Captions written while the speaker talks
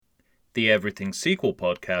The Everything Sequel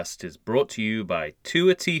podcast is brought to you by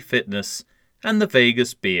 2T Fitness and the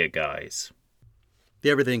Vegas Beer Guys. The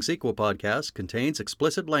Everything Sequel podcast contains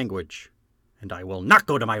explicit language, and I will not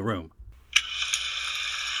go to my room.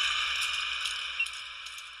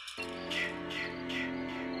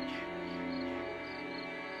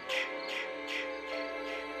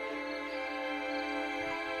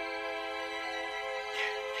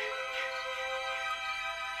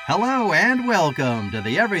 Hello and welcome to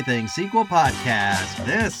the Everything Sequel podcast.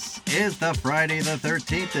 This is the Friday the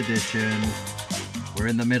 13th edition. We're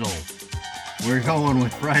in the middle. We're going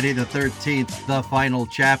with Friday the 13th, the final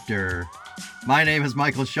chapter. My name is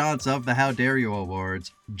Michael Shantz of the How Dare You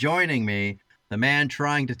Awards. Joining me, the man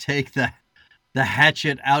trying to take the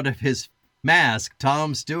hatchet out of his mask,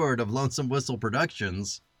 Tom Stewart of Lonesome Whistle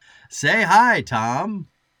Productions. Say hi, Tom.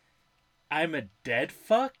 I'm a dead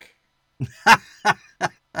fuck?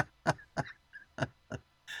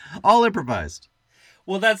 All improvised.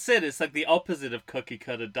 Well, that's it. It's like the opposite of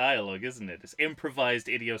cookie-cutter dialogue, isn't it? It's improvised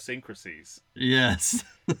idiosyncrasies. Yes.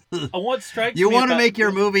 And what strikes you me want to about... make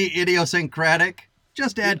your movie idiosyncratic?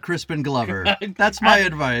 Just add Crispin Glover. That's my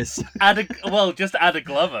advice. Just add a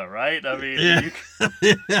Glover, right? I mean, yeah.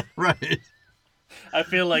 Yeah, right. I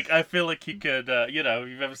feel like you could, if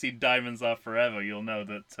you've ever seen Diamonds Are Forever, you'll know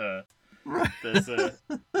that right. there's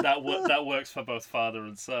that works for both father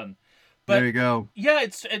and son. But, there you go. Yeah,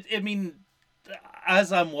 I mean,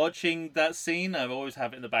 as I'm watching that scene, I always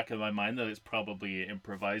have it in the back of my mind that it's probably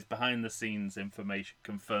improvised. Behind the scenes information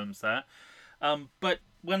confirms that. But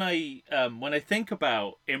when I think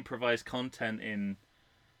about improvised content in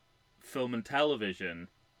film and television,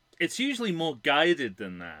 it's usually more guided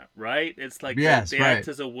than that, right? It's like the right.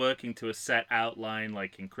 actors are working to a set outline,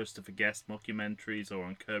 like in Christopher Guest mockumentaries or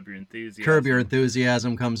on Curb Your Enthusiasm. Curb Your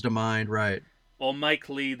Enthusiasm comes to mind, right? Or Mike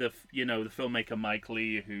Leigh, the filmmaker Mike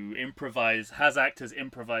Leigh, who has actors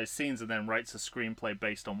improvise scenes and then writes a scrapplay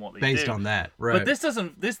based on what they do. Based on that, right? But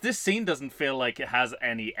this scene doesn't feel like it has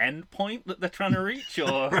any end point that they're trying to reach,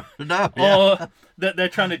 or or that they're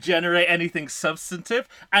trying to generate anything substantive,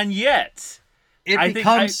 and yet it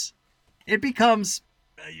becomes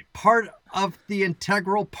part of the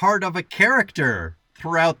integral part of a character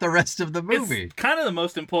throughout the rest of the movie. It's kind of the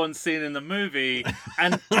most important scene in the movie,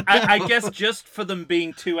 and I guess just for them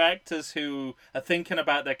being two actors who are thinking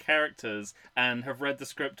about their characters and have read the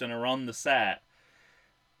script and are on the set,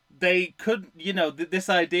 they could, this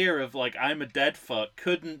idea of like I'm a dead fuck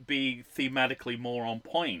couldn't be thematically more on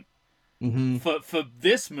point for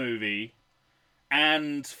this movie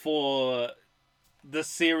and for the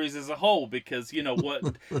series as a whole, because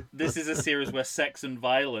this is a series where sex and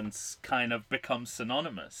violence kind of become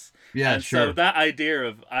synonymous. Yeah, and sure. So that idea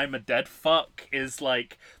of I'm a dead fuck is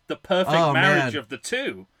like the perfect marriage of the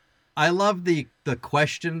two. I love the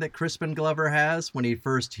question that Crispin Glover has when he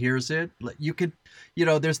first hears it. You could,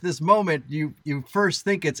 there's this moment you first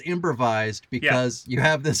think it's improvised because you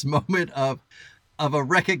have this moment of a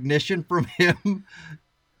recognition from him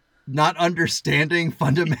not understanding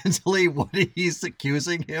fundamentally what he's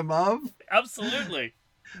accusing him of. Absolutely.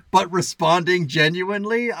 But responding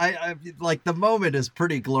genuinely. I like the moment is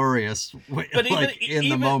pretty glorious. But even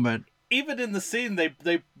the moment. Even in the scene,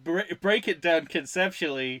 they break it down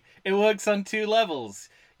conceptually. It works on two levels.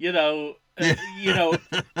 In the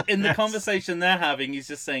conversation they're having, he's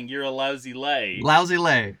just saying, "You're a lousy lay." Lousy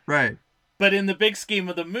lay, right. But in the big scheme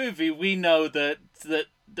of the movie, we know that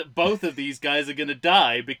both of these guys are going to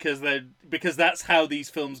die because that's how these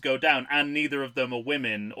films go down, and neither of them are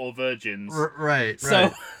women or virgins. Right.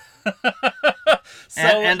 So,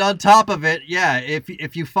 and on top of it,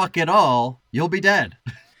 if you fuck it all, you'll be dead.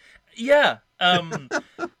 Yeah.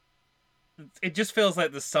 It just feels like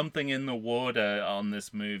there's something in the water on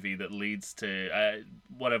this movie that leads to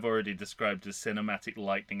what I've already described as cinematic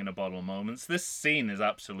lightning in a bottle moments. This scene is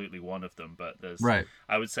absolutely one of them, but there's,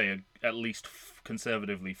 I would say, at least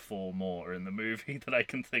conservatively 4 more in the movie that I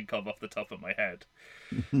can think of off the top of my head.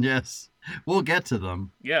 Yes, we'll get to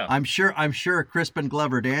them. Yeah, I'm sure Crispin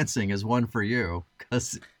Glover dancing is one for you,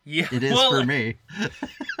 because it is for me.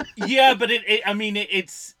 Yeah, but it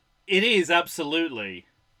is absolutely.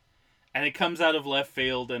 And it comes out of left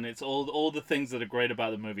field, and it's all the things that are great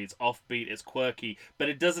about the movie. It's offbeat, it's quirky, but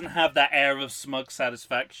it doesn't have that air of smug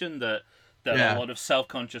satisfaction that a lot of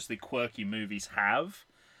self-consciously quirky movies have.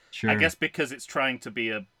 Sure. I guess because it's trying to be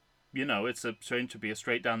trying to be a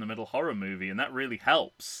straight down the middle horror movie, and that really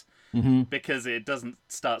helps because it doesn't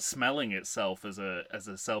start smelling itself as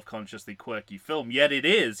a self-consciously quirky film. Yet it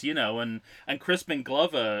is, and Crispin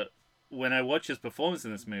Glover, when I watch his performance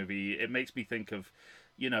in this movie, it makes me think of,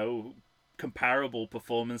 comparable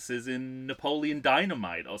performances in Napoleon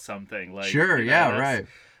Dynamite or something. Like, sure, right.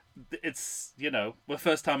 It's, the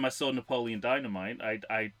first time I saw Napoleon Dynamite,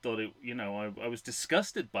 I thought it, I was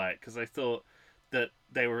disgusted by it because I thought that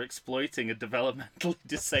they were exploiting a developmentally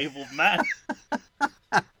disabled man.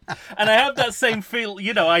 And I have that same feel,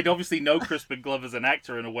 I'd obviously know Crispin Glover as an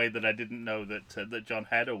actor in a way that I didn't know that John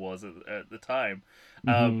Heder was at the time.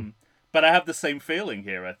 But I have the same feeling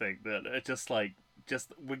here, I think, that it just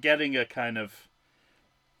we're getting a kind of,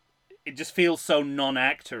 it just feels so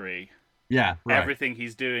non-actory. Yeah, right. Everything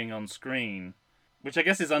he's doing on screen, which I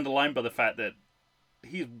guess is underlined by the fact that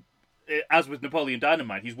as with Napoleon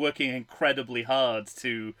Dynamite, he's working incredibly hard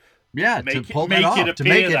to to pull it off, to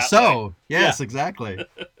make it so. Way. Yes, exactly.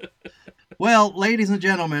 Well, ladies and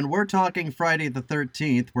gentlemen, we're talking Friday the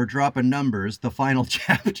 13th. We're dropping numbers, the final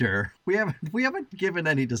chapter. We haven't given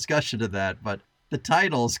any discussion to that, but the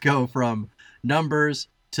titles go from numbers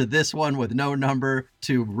to this one with no number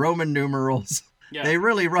to Roman numerals. Yeah. They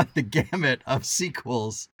really run the gamut of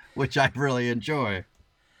sequels, which I really enjoy.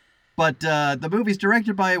 But the movie's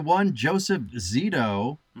directed by one Joseph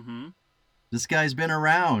Zito. Mm-hmm. This guy's been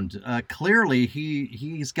around. Clearly,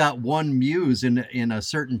 he's got one muse in a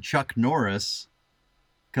certain Chuck Norris,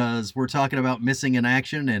 because we're talking about Missing in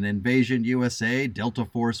Action and Invasion USA, Delta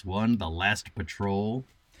Force One, The Last Patrol.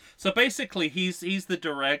 So basically, he's the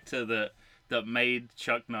director that made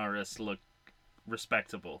Chuck Norris look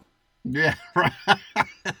respectable. Yeah, right.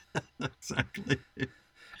 Exactly.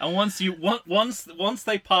 And once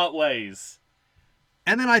they part ways,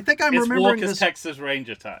 and then I think I'm remembering Walker's this Texas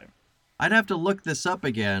Ranger time. I'd have to look this up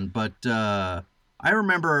again, but I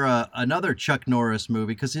remember another Chuck Norris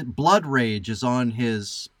movie, because Blood Rage is on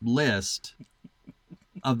his list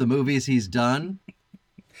of the movies he's done.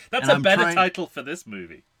 That's a better title for this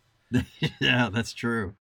movie. Yeah, that's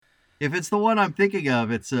true. If it's the one I'm thinking of,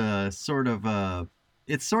 it's sort of a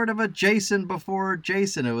Jason before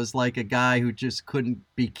Jason. It was like a guy who just couldn't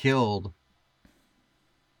be killed.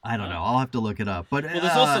 I don't know. I'll have to look it up. But there's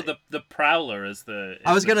also the Prowler as the.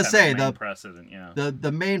 I was gonna say the precedent. Yeah.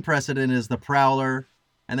 The main precedent is the Prowler,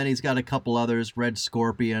 and then he's got a couple others: Red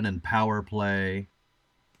Scorpion and Power Play.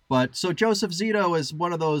 But so Joseph Zito is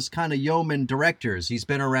one of those kind of yeoman directors. He's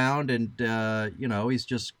been around, and he's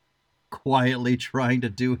just quietly trying to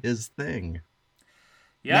do his thing.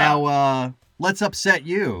 Yeah. Now let's upset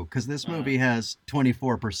you, because this movie has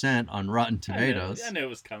 24% on Rotten Tomatoes. I knew it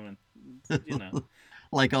was coming.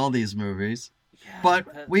 Like all these movies. Yeah, but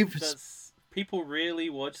people really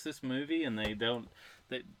watch this movie and they don't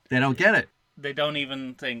get it. They don't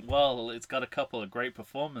even think, well, it's got a couple of great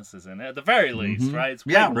performances in it at the very least, right? It's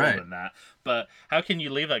way more than that. But how can you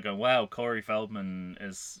leave that going, wow, Corey Feldman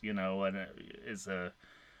is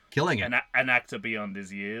killing it, an actor beyond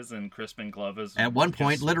his years, and Crispin Glover's at one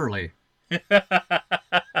point literally. And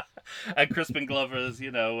Crispin Glover is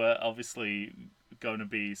obviously going to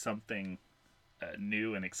be something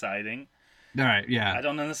new and exciting. All right, yeah. I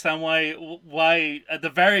don't understand why at the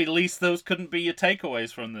very least those couldn't be your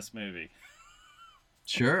takeaways from this movie.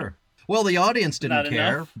 Sure. Well, the audience didn't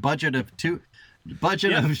care. Enough. Budget of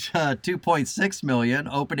 2.6 million,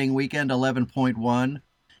 opening weekend 11.1,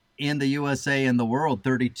 in the USA and the world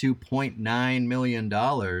 $32.9 million.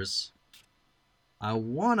 I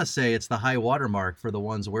want to say it's the high watermark for the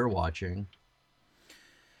ones we're watching.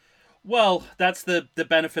 Well, that's the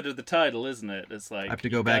benefit of the title, isn't it? It's like I have to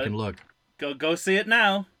go back and look. Go see it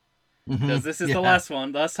now, because this is the last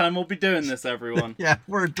one. Last time we'll be doing this, everyone. Yeah,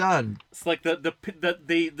 we're done. It's like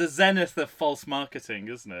the zenith of false marketing,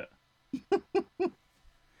 isn't it?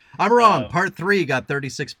 I'm wrong. Part 3 got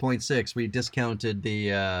 36.6. We discounted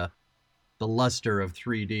the luster of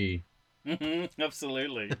 3D. Mm-hmm,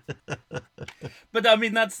 absolutely. But I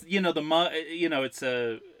mean, that's it's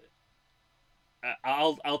a.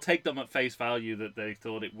 I'll take them at face value that they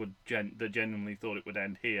thought it would. They genuinely thought it would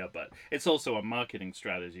end here, but it's also a marketing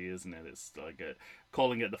strategy, isn't it? It's like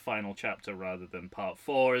calling it the final chapter rather than part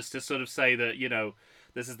 4 is to sort of say that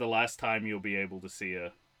this is the last time you'll be able to see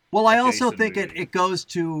a. Well, I also think it goes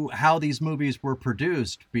to how these movies were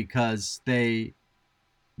produced, because they,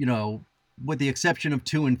 with the exception of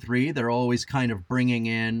 2 and 3, they're always kind of bringing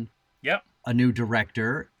in a new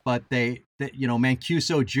director, but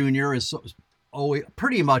Mancuso Jr. is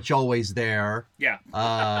pretty much always there. Yeah.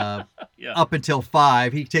 Up until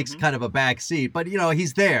 5, he takes kind of a back seat, but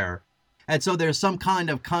he's there, and so there's some kind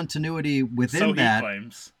of continuity within that.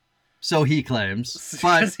 So he claims.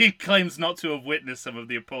 Because he claims not to have witnessed some of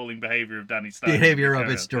the appalling behavior of Danny Stein. Behavior of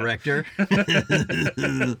its director.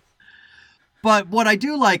 But what I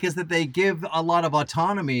do like is that they give a lot of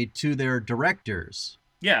autonomy to their directors.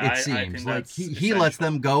 Yeah, it seems like he lets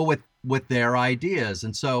them go with with their ideas.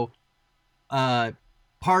 And so part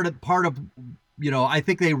of I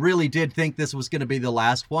think they really did think this was going to be the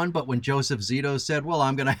last one, but when Joseph Zito said, well,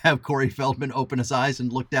 I'm going to have Corey Feldman open his eyes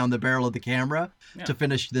and look down the barrel of the camera to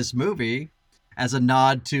finish this movie as a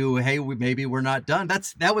nod to, hey, maybe we're not done.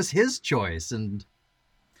 That was his choice. And,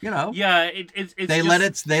 it's they let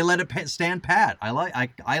it stand pat. I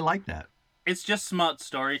like that. It's just smart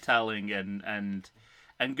storytelling and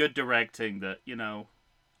good directing that,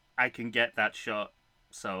 I can get that shot,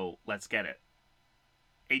 so let's get it.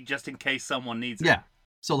 Just in case someone needs it. Yeah,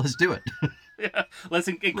 so let's do it. Yeah,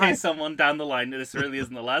 in case someone down the line, this really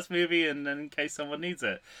isn't the last movie, and then in case someone needs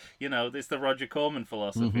it. It's the Roger Corman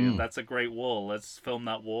philosophy. Mm-hmm. That's a great wall. Let's film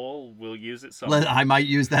that wall. We'll use it somewhere. I might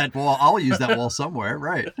use that wall. I'll use that wall somewhere,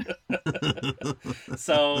 right?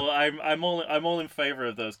 So I'm all in favor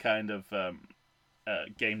of those kind of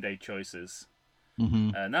game day choices,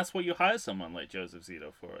 and that's what you hire someone like Joseph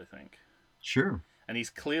Zito for, I think. Sure. And he's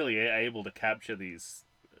clearly able to capture these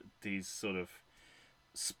sort of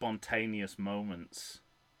spontaneous moments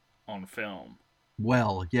on film.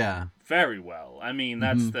 Well, yeah. Very well. I mean,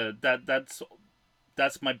 that's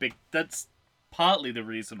that's partly the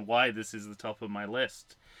reason why this is the top of my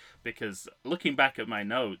list. Because looking back at my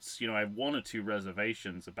notes, I have one or two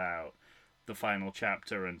reservations about the final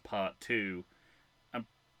chapter and part 2, and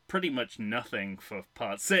pretty much nothing for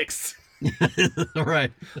part 6.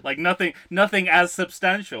 Right. Like nothing as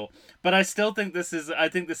substantial, but I still think this is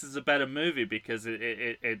a better movie because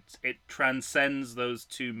it transcends those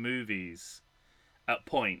two movies at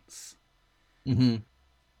points.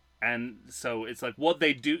 And so it's like what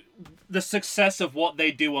they do, the success of what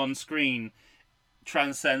they do on screen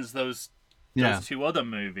transcends those two other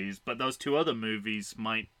movies, but those two other movies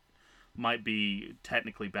might be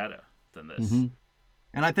technically better than this.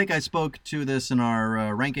 And I think I spoke to this in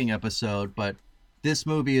our ranking episode, but this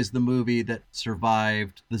movie is the movie that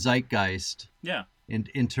survived the zeitgeist. Yeah.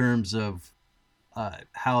 In terms of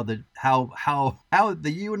how the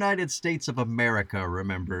United States of America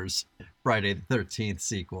remembers Friday the 13th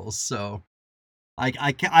sequels. So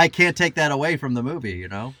I can't take that away from the movie,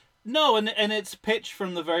 No, and it's pitched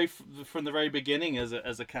from the very beginning as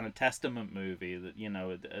a kind of testament movie that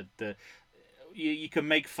you can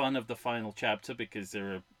make fun of the final chapter because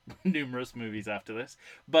there are numerous movies after this,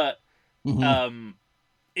 but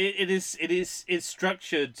it's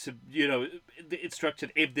structured to it's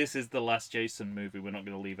structured, if this is the last Jason movie, we're not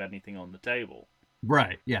going to leave anything on the table,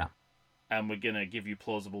 right? Yeah, and we're going to give you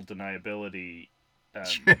plausible deniability,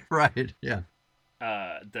 right? Yeah,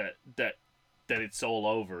 that it's all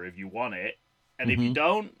over if you want it, and if you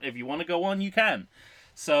don't, if you want to go on, you can.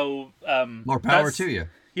 So more power to you.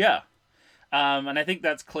 Yeah. And I think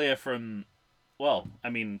that's clear from, well, I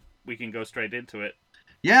mean, we can go straight into it.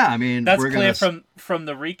 Yeah, I mean, that's clear from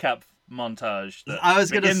the recap montage. That I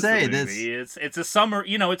was going to say this. It's a summer.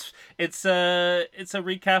 It's a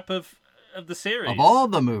recap of the series, of all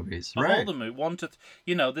the movies, right? All the movies, 1 to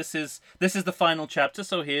this is the final chapter.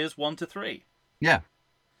 So here's 1 to 3. Yeah,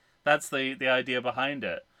 that's the idea behind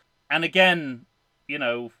it. And again,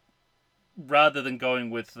 rather than going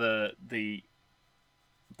with the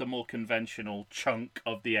more conventional chunk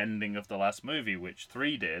of the ending of the last movie, which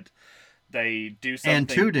 3 did, they do something. And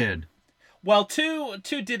 2 did. Well, 2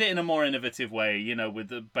 did it in a more innovative way,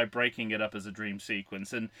 by breaking it up as a dream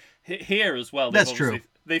sequence. And here as well, that's true.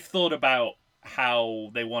 They've thought about how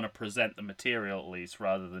they want to present the material, at least,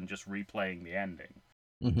 rather than just replaying the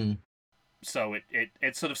ending. So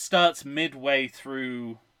it sort of starts midway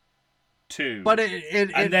through 2, but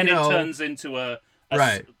and then it turns into a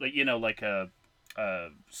right, like a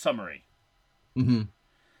summary. And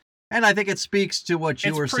I think it speaks to what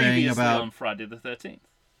you were saying about on Friday the 13th.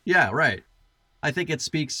 Yeah, right. I think it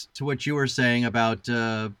speaks to what you were saying about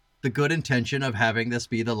the good intention of having this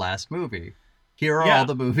be the last movie. Here are all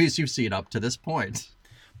the movies you've seen up to this point.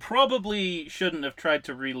 Probably shouldn't have tried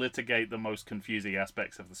to relitigate the most confusing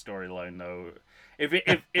aspects of the storyline, though.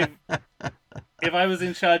 If I was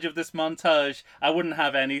in charge of this montage, I wouldn't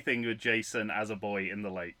have anything with Jason as a boy in the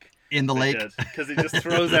lake. In the lake, because it just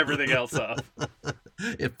throws everything else off.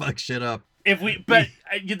 It fucks shit up. But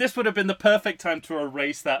this would have been the perfect time to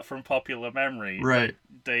erase that from popular memory. Right.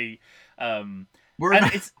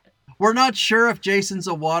 We're not sure if Jason's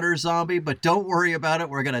a water zombie, but don't worry about it.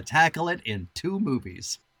 We're gonna tackle it in 2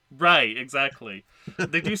 movies. Right. Exactly.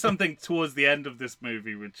 They do something towards the end of this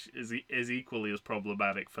movie which is equally as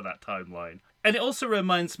problematic for that timeline, and it also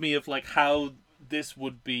reminds me of how this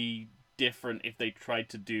would be different if they tried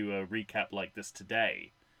to do a recap like this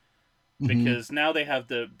today, because now they have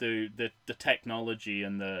the technology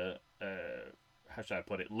and the how should I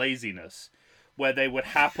put it, laziness, where they would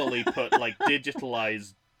happily put like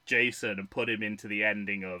digitalized Jason and put him into the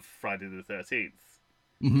ending of Friday the 13th.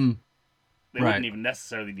 Mm-hmm. They wouldn't even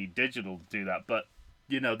necessarily need digital to do that, but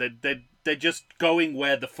they're just going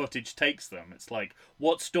where the footage takes them. It's like,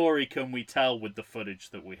 what story can we tell with the footage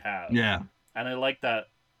that we have? Yeah. And I like that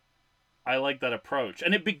approach.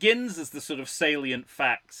 And it begins as the sort of salient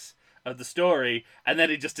facts of the story, and then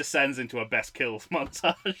it just descends into a best kills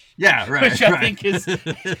montage. Yeah, right. Which I think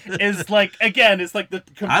is like, again, it's like the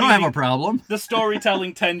I don't have a problem. The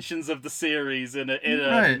storytelling tensions of the series in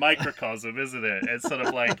a microcosm, isn't it? It's sort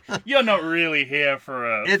of like, you're not really here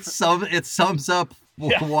for a... It sums up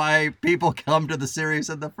why people come to the series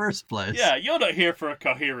in the first place. Yeah, you're not here for a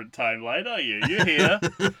coherent timeline, are you? You're here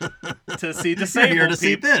to see disabled people. You're here to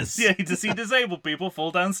see this. Yeah, to see disabled people fall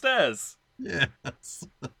downstairs. Yes.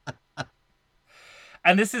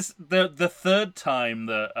 And this is the third time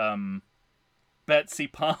that Betsy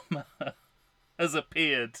Palmer has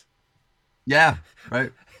appeared. Yeah,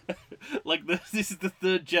 right. Like, this is the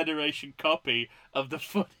third generation copy of the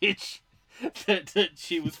footage that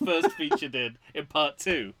she was first featured in part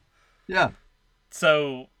 2. Yeah.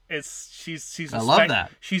 So she's I love that.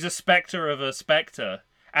 She's a specter of a specter,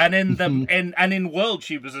 and in the in World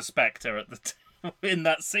she was a specter at the in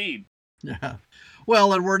that scene. Yeah.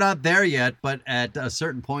 Well, and we're not there yet, but at a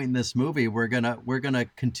certain point in this movie, we're gonna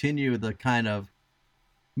continue the kind of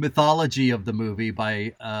mythology of the movie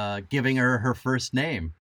by giving her first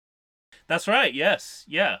name. That's right. Yes.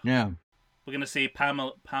 Yeah. Yeah. We're gonna see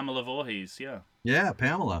Pamela Voorhees. Yeah. Yeah,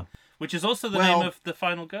 Pamela. Which is also the name of the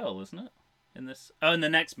final girl, isn't it? In this, in the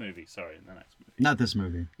next movie. Sorry, in the next movie. Not this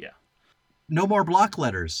movie. Yeah. No more block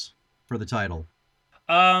letters for the title.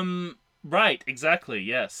 Right. Exactly.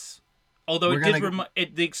 Yes. Although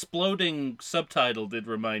the exploding subtitle did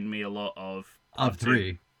remind me a lot of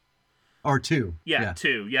 3 or 2. Yeah,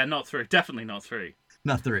 2. Yeah, not 3. Definitely not 3.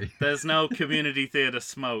 Not 3. There's no community theater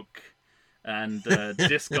smoke and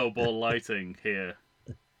disco ball lighting here.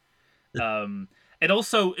 It's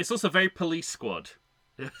also very Police Squad.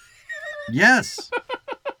 Yes.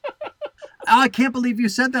 I can't believe you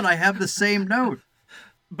said that. I have the same note.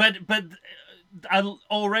 But I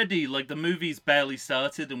already, like, the movie's barely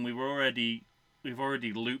started, and we've already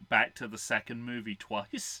looped back to the second movie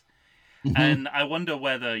twice. Mm-hmm. And I wonder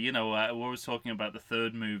whether, we're always talking about the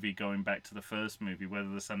third movie going back to the first movie, whether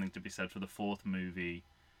there's something to be said for the fourth movie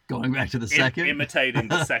going back to the second, imitating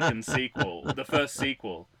the second sequel, the first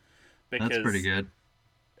sequel. Because that's pretty good.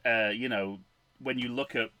 When you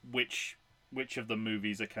look at which of the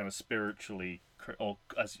movies are kind of spiritually, or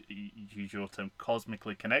as you use your term,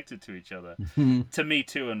 cosmically connected to each other, to me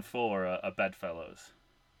 2 and 4 are bedfellows.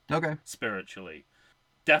 Okay. Spiritually.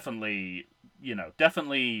 Definitely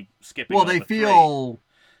skipping. Well, they feel,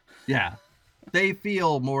 3. Yeah, they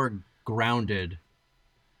feel more grounded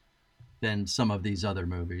than some of these other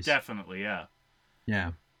movies. Definitely, yeah.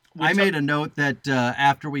 Yeah. I made a note that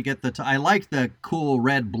after we get I like the cool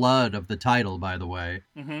red blood of the title, by the way.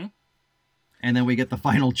 Mm-hmm. And then we get the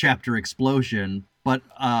final chapter explosion. But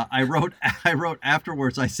I wrote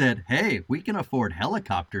afterwards, I said, hey, we can afford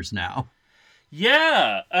helicopters now.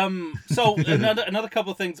 Yeah. So another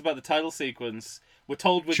couple of things about the title sequence. We're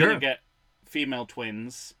told we're going to get female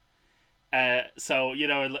twins. So,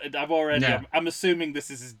 I'm assuming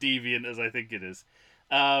this is as deviant as I think it is.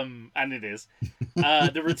 And it is.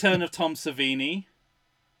 The return of Tom Savini,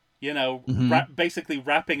 basically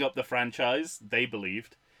wrapping up the franchise, they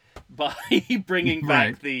believed, by bringing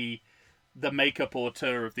back the makeup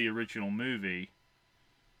auteur of the original movie.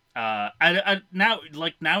 And now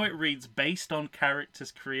it reads based on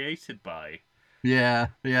characters created by. Yeah.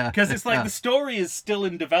 Because it's like the story is still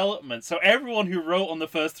in development, so everyone who wrote on the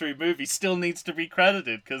first 3 movies still needs to be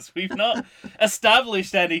credited, because we've not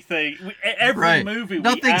established anything. Every movie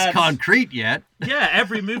nothing's concrete yet. Yeah,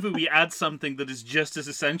 every movie we add something that is just as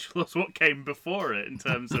essential as what came before it in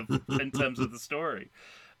terms of the story.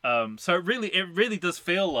 So it really does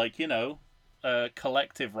feel like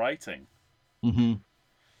collective writing. Mm-hmm.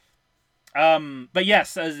 But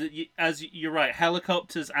yes, as you're right,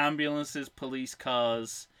 helicopters, ambulances, police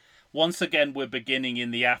cars. Once again, we're beginning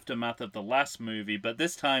in the aftermath of the last movie, but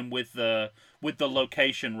this time with the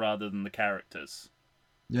location rather than the characters.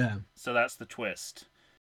 Yeah. So that's the twist.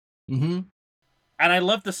 Mm-hmm. And I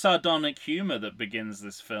love the sardonic humor that begins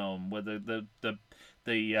this film, where the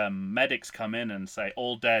medics come in and say,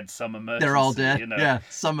 all dead, some emergency. They're all dead. Yeah,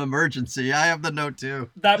 some emergency. I have the note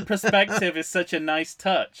too. That perspective is such a nice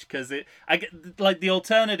touch, because the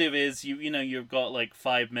alternative is you've got like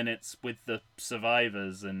 5 minutes with the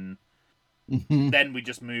survivors and then we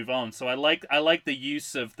just move on. So I like the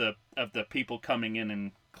use of the people coming in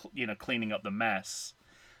and cleaning up the mess.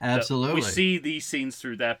 Absolutely. We see these scenes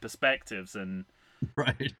through their perspectives, and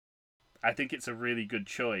right. I think it's a really good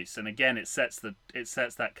choice. And again, it sets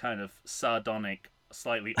that kind of sardonic,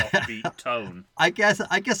 slightly offbeat tone. I guess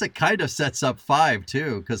it kind of sets up 5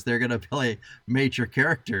 too, because they're gonna play major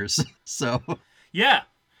characters. So yeah,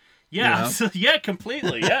 Yeah. yeah,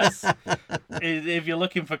 completely. Yes. If you're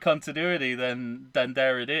looking for continuity, then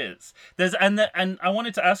there it is. And I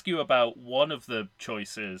wanted to ask you about one of the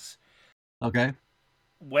choices. Okay.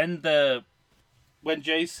 When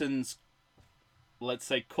Jason's, let's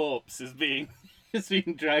say, corpse is being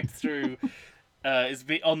dragged through,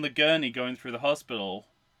 on the gurney going through the hospital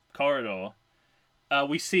corridor,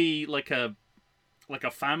 we see like a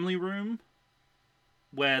family room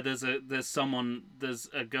where there's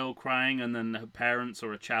a girl crying, and then her parents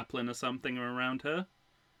or a chaplain or something are around her.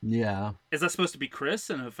 Yeah. Is that supposed to be Chris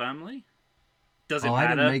and her family? Does it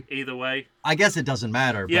matter either way? I guess it doesn't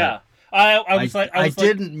matter. Yeah. But I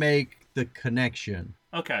didn't make the connection.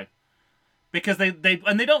 Okay. Because they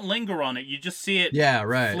don't linger on it. You just see it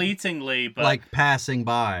fleetingly, but like passing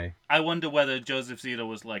by. I wonder whether Joseph Zito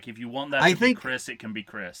was like, if you want that to be Chris, it can be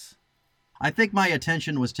Chris. I think my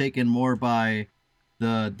attention was taken more by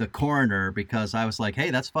the coroner, because I was like, hey,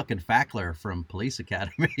 that's fucking Fackler from Police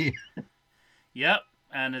Academy. Yep.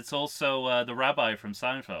 And it's also the rabbi from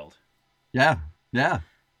Seinfeld. Yeah. Yeah.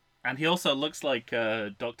 And he also looks like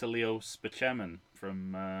Dr. Leo Spaceman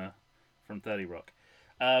from 30 Rock.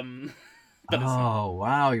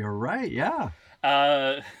 Wow, you're right. Yeah.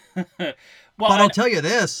 Well, but I'll tell you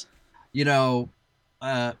this,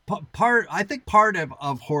 I think part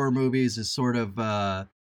of horror movies is sort of,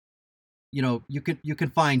 you can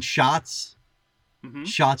find shots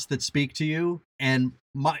that speak to you, and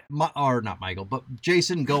not Michael, but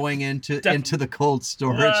Jason going into the cold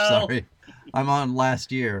storage. Well. Sorry, I'm on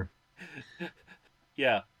last year.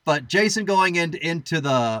 Yeah. But Jason going into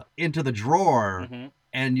the drawer,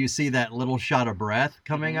 and you see that little shot of breath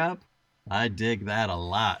coming up. I dig that a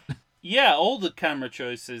lot. Yeah, all the camera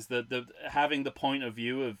choices, the having the point of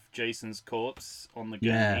view of Jason's corpse on the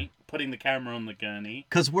gurney, putting the camera on the gurney.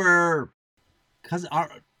 Because for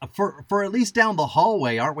at least down the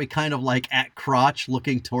hallway, aren't we kind of like at crotch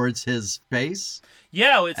looking towards his face?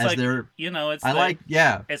 Yeah, it's like,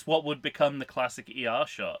 it's what would become the classic ER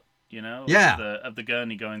shot, of the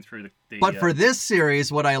gurney going through the But for this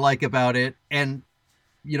series, what I like about it, and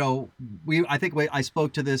I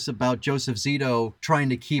spoke to this about Joseph Zito trying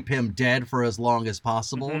to keep him dead for as long as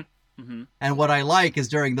possible. And what I like is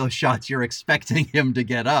during those shots, you're expecting him to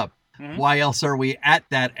get up. Why else are we at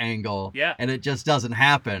that angle? Yeah. And it just doesn't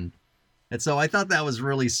happen. And so I thought that was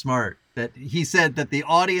really smart, that he said that the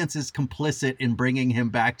audience is complicit in bringing him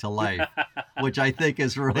back to life, which I think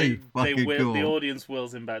is really fucking cool. The audience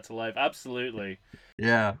wills him back to life. Absolutely.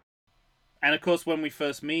 Yeah. And of course, when we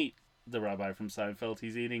first meet the rabbi from Seinfeld,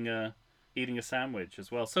 he's eating a sandwich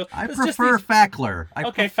as well. So I prefer Fackler.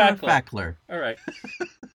 Fackler. All right.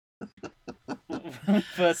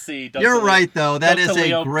 First see Dr. You're right, though. That is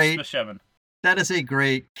a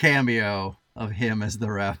great cameo of him as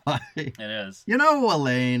the rabbi. It is.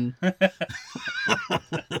 Elaine.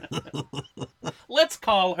 Let's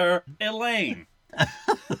call her Elaine.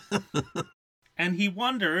 And he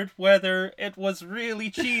wondered whether it was really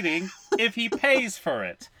cheating if he pays for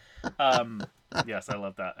it. Yes, I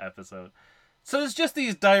love that episode. So there's just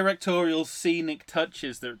these directorial scenic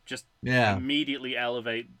touches that just immediately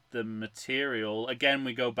elevate the material. Again,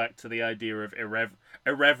 we go back to the idea of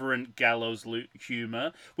irreverent gallows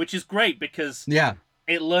humor, which is great because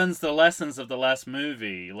it learns the lessons of the last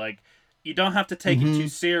movie. Like, you don't have to take it too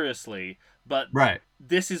seriously, but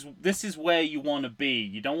this is where you want to be.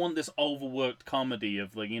 You don't want this overworked comedy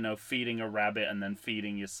of, like, feeding a rabbit and then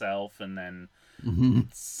feeding yourself and then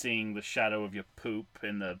seeing the shadow of your poop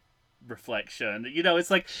in the reflection. It's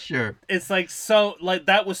like, it's like, so, like,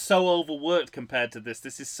 that was so overworked compared to this.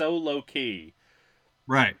 This is so low key,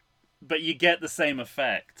 right? But you get the same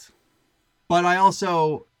effect. But I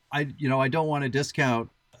also, I don't want to discount.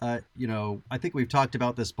 I think we've talked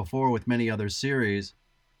about this before with many other series,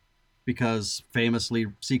 because famously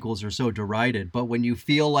sequels are so derided. But when you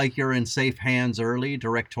feel like you're in safe hands early,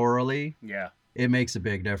 directorially, it makes a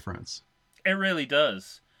big difference. It really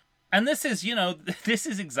does. And this is, this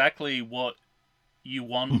is exactly what you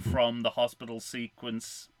want from the hospital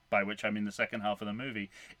sequence, by which I mean the second half of the movie,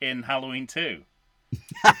 in Halloween 2.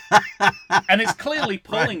 And it's clearly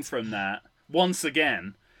pulling from that, once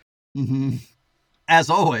again. As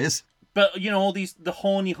always. But, all the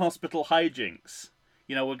horny hospital hijinks.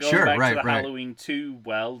 We're going back to the Halloween 2.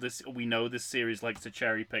 Well, we know this series likes to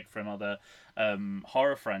cherry pick from other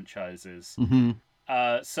horror franchises.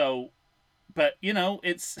 Mm-hmm.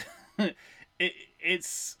 It's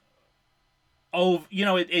it's over.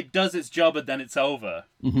 It does its job and then it's over.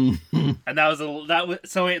 Mm-hmm. And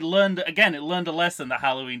so it learned a lesson that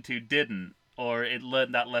Halloween 2 didn't, or it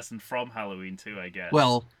learned that lesson from Halloween 2, I guess.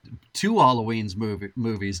 Well, two Halloween's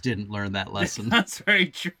movies didn't learn that lesson. That's very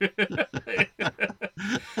true.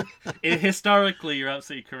 Historically, you're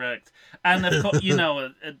absolutely correct. And of course,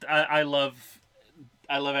 I love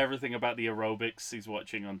everything about the aerobics he's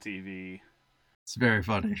watching on TV. It's very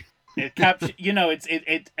funny. It captures,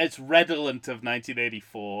 it's redolent of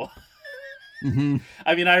 1984. Mm-hmm.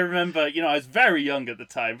 I mean, I remember, I was very young at the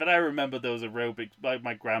time, but I remember those aerobics. Like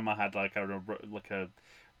my grandma had those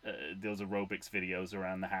aerobics videos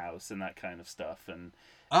around the house and that kind of stuff. And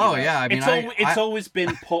yeah, I mean, it's always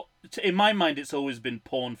been in my mind. It's always been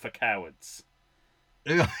porn for cowards.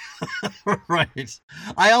 Right.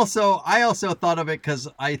 I also thought of it because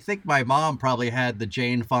I think my mom probably had the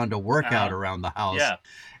Jane Fonda workout around the house. Yeah.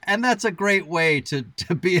 And that's a great way to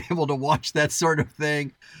be able to watch that sort of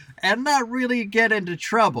thing and not really get into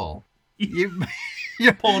trouble. You're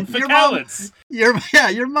porn for cowards.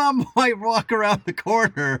 Your mom might walk around the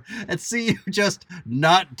corner and see you just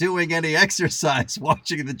not doing any exercise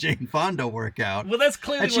watching the Jane Fonda workout. Well, that's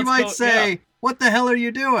clearly and she might say, "What the hell are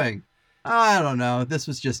you doing?" I don't know. This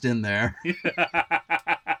was just in there.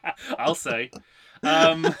 I'll say.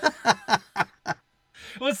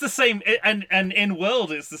 Well, it's the same, and in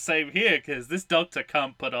World, it's the same here, because this doctor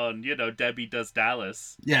can't put on, Debbie Does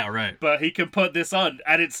Dallas. Yeah, right. But he can put this on,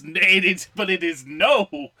 and it is no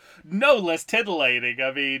less titillating.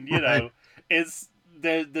 I mean, Right. it's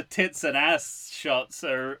the tits and ass shots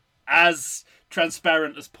are as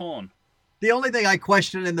transparent as porn. The only thing I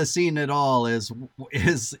question in the scene at all is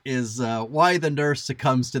why the nurse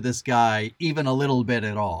succumbs to this guy even a little bit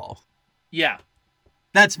at all. Yeah.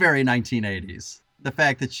 That's very 1980s. The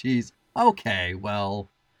fact that she's okay, well.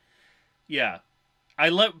 Yeah.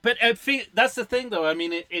 But that's the thing though. I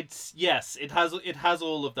mean, it has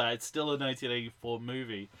all of that. It's still a 1984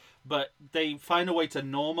 movie, but they find a way to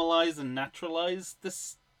normalize and naturalize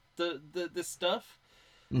this stuff.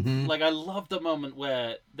 Mm-hmm. Like, I love the moment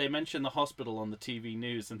where they mention the hospital on the TV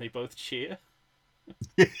news and they both cheer.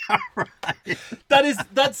 Yeah, right.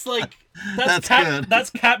 That's good. That's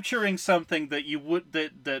capturing something that you would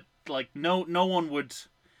that no one would.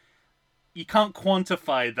 You can't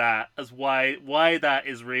quantify that as why that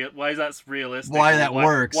is real. Why that's realistic. Why that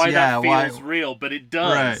works. Why yeah, that feels real, but it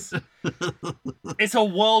does. Right. It's a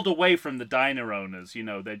world away from the diner owners.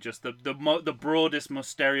 They're just the broadest,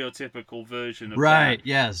 most stereotypical version of right. that.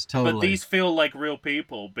 Yes, totally. But these feel like real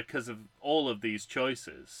people because of all of these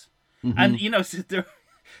choices. Mm-hmm. And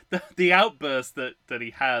the outburst that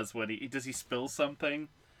he has when does he spill something?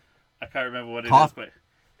 I can't remember what it is, but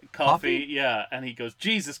coffee, yeah. And he goes,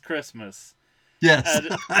 "Jesus Christmas." Yes,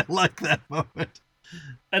 and, I like that moment.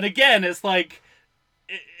 And again, it's like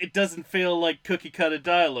it doesn't feel like cookie cutter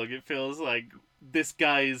dialogue. It feels like this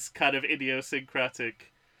guy's kind of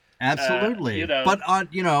idiosyncratic. Absolutely, but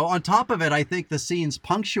on top of it, I think the scene's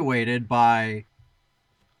punctuated by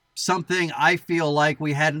something I feel like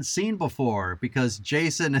we hadn't seen before, because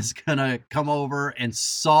Jason is gonna come over and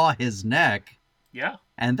saw his neck. Yeah.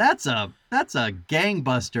 And that's a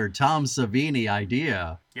gangbuster Tom Savini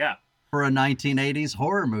idea. Yeah. For a 1980s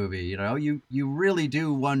horror movie, you really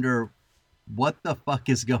do wonder what the fuck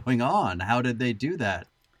is going on. How did they do that?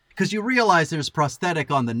 Because you realize there's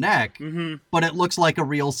prosthetic on the neck, mm-hmm. but it looks like a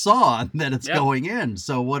real saw that it's going in.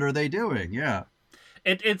 So what are they doing? Yeah.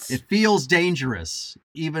 It feels dangerous,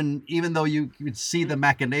 even though you could see the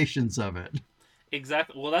machinations of it.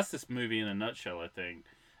 Exactly. Well, that's this movie in a nutshell, I think.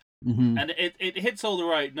 Mm-hmm. And it hits all the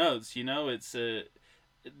right notes. It's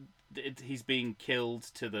he's being killed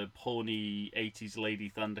to the horny 80s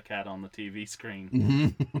Lady Thundercat on the TV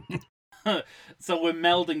screen. Mm-hmm. So we're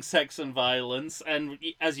melding sex and violence, and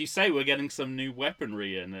as you say, we're getting some new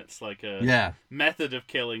weaponry in. It's like a method of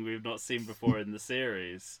killing we've not seen before in the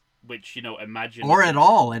series, which or at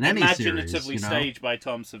all in any series, imaginatively staged by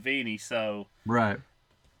Tom Savini. So right.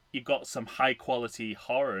 You've got some high quality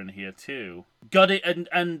horror in here too. Gutting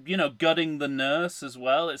gutting the nurse as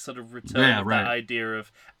well. It's sort of return of that idea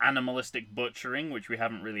of animalistic butchering, which we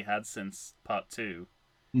haven't really had since part 2.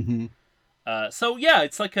 Mm-hmm. So yeah,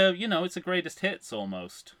 it's like it's a greatest hits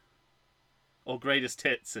almost, or greatest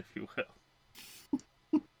hits, if you will.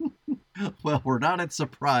 Well, we're not at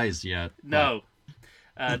surprise yet. No,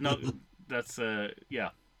 no, that's yeah.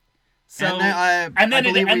 So and then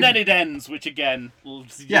it ends, which again,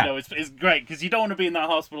 is great because you don't want to be in that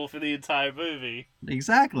hospital for the entire movie.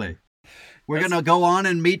 Exactly. We're gonna go on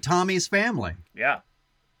and meet Tommy's family. Yeah.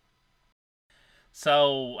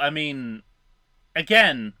 So, I mean,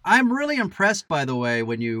 again, I'm really impressed, by the way,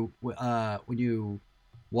 when you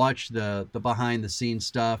watch the behind the scenes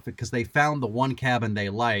stuff, because they found the one cabin they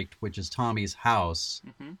liked, which is Tommy's house.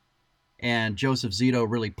 mhm. And Joseph Zito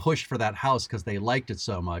really pushed for that house because they liked it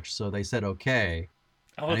so much. So they said okay,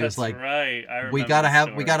 Oh, and he was that's like, right. I we remember gotta the have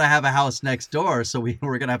story. a house next door, so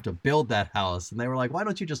we're gonna have to build that house. And they were like, why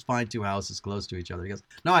don't you just find two houses close to each other? He goes,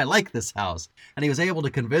 no, I like this house, and he was able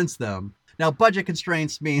to convince them. Now, budget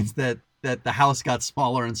constraints means that the house got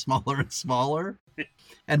smaller and smaller and smaller,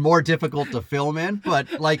 and more difficult to film in.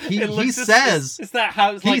 But like It he looks just says, it's that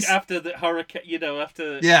house like he's after the hurricane,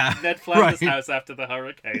 after yeah, Ned right, Flanders' house after the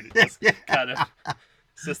hurricane. It just yeah, kind of yeah.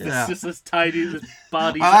 it's just this tiny this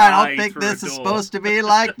body's I eye don't think through a this is door. supposed to be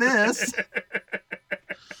like this.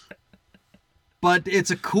 But it's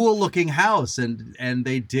a cool looking house, and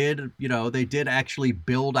they did actually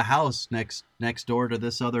build a house next door to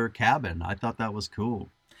this other cabin. I thought that was cool.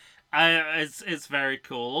 It's very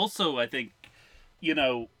cool. Also, I think,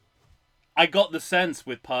 I got the sense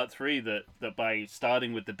with part three that by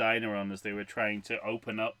starting with the diner owners, they were trying to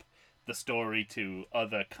open up the story to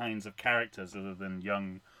other kinds of characters other than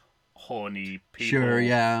young, horny Sure, people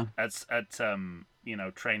yeah. at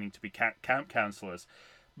training to be camp counselors.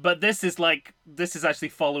 But this is actually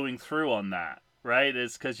following through on that, right?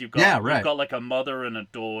 It's because Yeah, you've right. got like a mother and a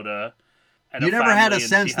daughter and a You never had a family, and she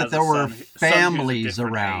sense that has a there were son who's a families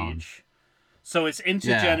different around. age. So it's Yeah.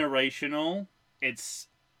 intergenerational. It's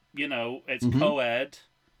it's Mm-hmm. co-ed.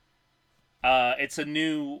 It's a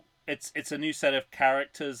new set of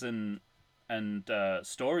characters and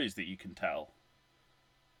stories that you can tell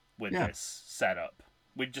with Yeah. this setup.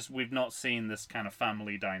 We've not seen this kind of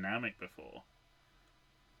family dynamic before.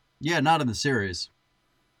 Yeah, not in the series.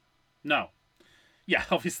 No, yeah,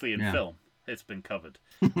 obviously in Yeah. film it's been covered,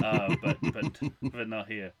 but not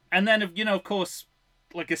here. And then of course,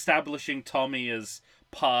 like establishing Tommy as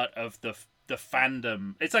part of the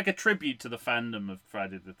fandom. It's like a tribute to the fandom of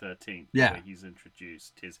Friday the 13th. Yeah. The way he's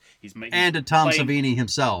introduced he's And to Tom playing, Savini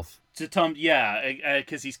himself. to Tom, yeah,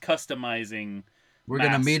 because he's customizing. We're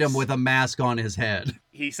going to meet him masks. with a mask on his head.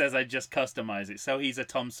 He says, "I just customize it," so he's a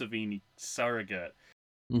Tom Savini surrogate.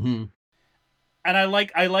 Mm-hmm. And I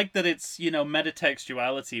like that it's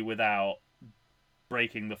metatextuality without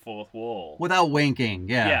breaking the fourth wall. Without winking,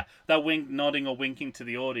 yeah. Yeah, that nodding or winking to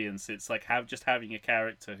the audience. It's like having a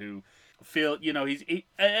character who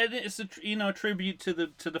and it's a tribute to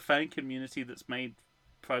the fan community that's made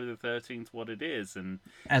Friday the 13th what it is, and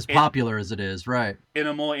As popular as it is, right. in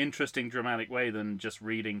a more interesting, dramatic way than just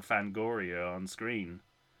reading Fangoria on screen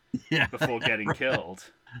Yeah. before getting Right.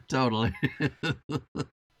 killed. Totally.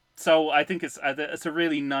 So I think it's a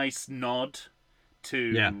really nice nod to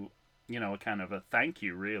Yeah. a kind of a thank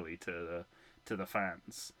you really to the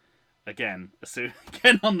fans. Again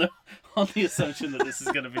on the assumption that this is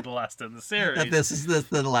going to be the last in the series. That this is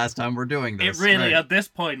the last time we're doing this. It really, right. at this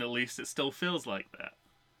point at least, it still feels like that.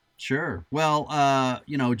 Sure. Well,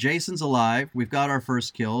 Jason's alive. We've got our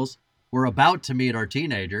first kills. We're about to meet our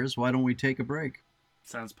teenagers. Why don't we take a break?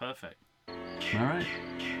 Sounds perfect. All right.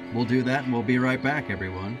 We'll do that, and we'll be right back,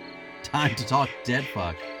 everyone. Time to talk dead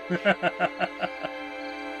fuck.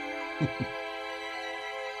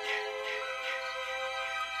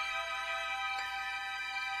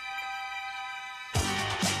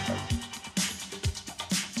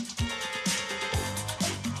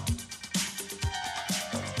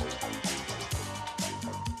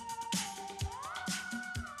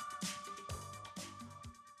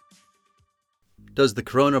 Does the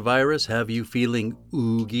coronavirus have you feeling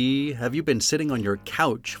oogie? Have you been sitting on your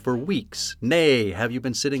couch for weeks? Nay, have you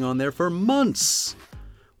been sitting on there for months?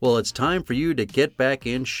 Well, it's time for you to get back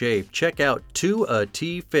in shape. Check out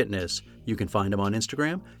 2AT Fitness. You can find them on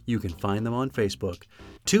Instagram. You can find them on Facebook.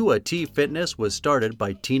 2AT Fitness was started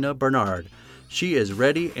by Tina Bernard. She is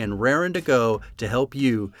ready and raring to go to help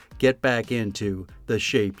you get back into the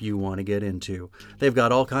shape you want to get into. They've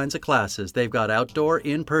got all kinds of classes. They've got outdoor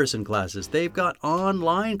in-person classes. They've got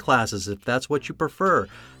online classes if that's what you prefer.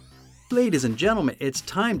 Ladies and gentlemen, it's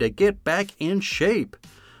time to get back in shape.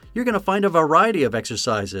 You're going to find a variety of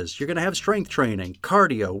exercises. You're going to have strength training,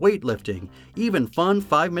 cardio, weightlifting, even fun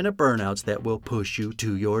 5-minute burnouts that will push you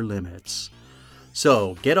to your limits.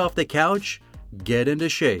 So get off the couch, get into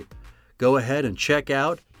shape. Go ahead and check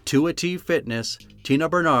out 2AT Fitness. Tina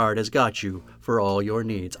Bernard has got you for all your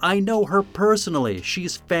needs. I know her personally.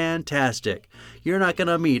 She's fantastic. You're not going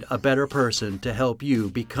to meet a better person to help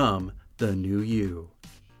you become the new you.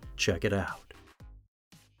 Check it out.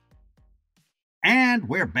 And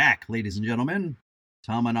we're back, ladies and gentlemen.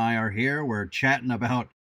 Tom and I are here. We're chatting about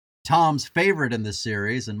Tom's favorite in the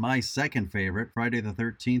series and my second favorite, Friday the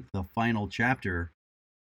 13th, The Final Chapter,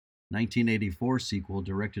 1984 sequel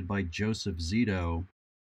directed by Joseph Zito.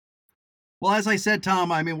 Well, as I said,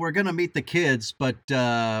 Tom, I mean, we're going to meet the kids, but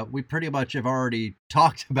we pretty much have already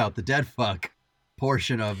talked about the dead fuck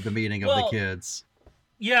portion of the meeting of the kids.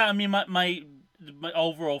 Yeah, I mean, my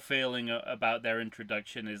overall feeling about their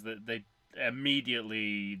introduction is that they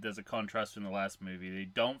immediately, there's a contrast from the last movie. They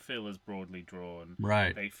don't feel as broadly drawn.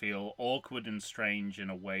 Right. They feel awkward and strange in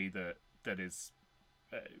a way that is,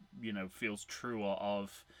 feels true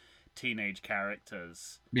of teenage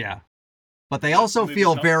characters. Yeah. But they also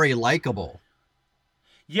feel very likable.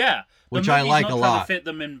 Yeah. Which I like a lot.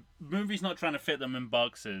 Movie's not trying to fit them in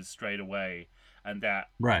boxes straight away. And that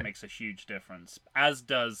right. makes a huge difference, as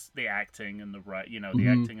does the acting and the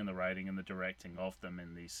acting and the writing and the directing of them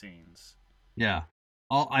in these scenes. Yeah,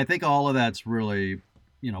 I think all of that's really,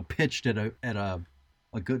 pitched at a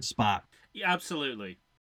good spot. Yeah, absolutely.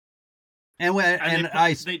 And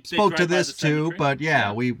I spoke to this too, but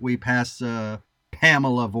we passed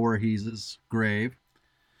Pamela Voorhees' grave.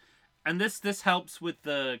 And this helps with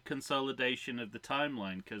the consolidation of the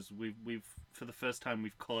timeline because we've for the first time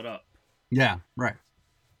we've caught up. Yeah, right.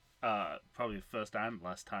 Probably the first and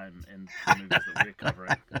last time in the movies that we're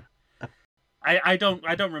covering. I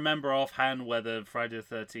don't remember offhand whether Friday the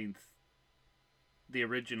 13th, the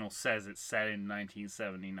original says it's set in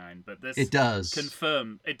 1979, but this it does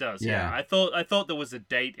confirm it does. Yeah. I thought there was a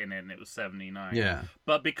date in it and it was 79. Yeah.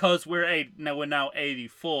 But because we're now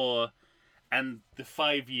 84, and the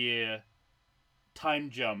 5-year time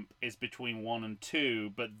jump is between 1 and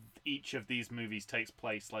 2, but each of these movies takes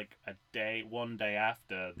place like one day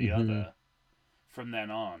after the other from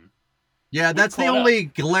then on. Yeah, that's the only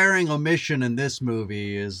glaring omission in this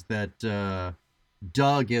movie is that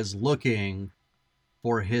Doug is looking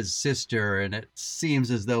for his sister, and it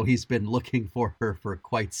seems as though he's been looking for her for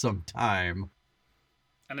quite some time.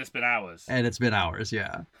 And it's been hours.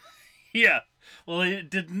 Yeah. Yeah. Well,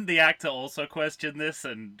 didn't the actor also question this,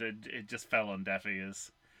 and it just fell on deaf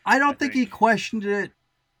ears? I don't think he questioned it.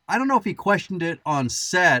 I don't know if he questioned it on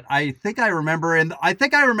set. I think I remember in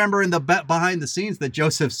the behind the scenes that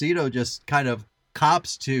Joseph Zito just kind of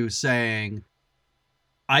cops to saying,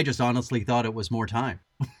 "I just honestly thought it was more time,"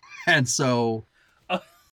 and so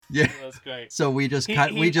yeah, that's great. So we just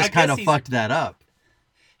kind of fucked that up.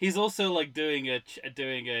 He's also like doing a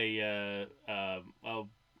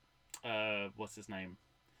what's his name,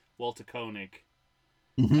 Walter Koenig,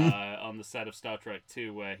 on the set of Star Trek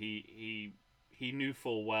 2, where he knew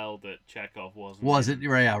full well that Chekhov wasn't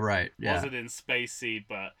in Space Seed,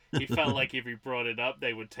 but he felt like if he brought it up,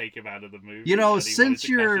 they would take him out of the movie. Since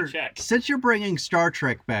you're bringing Star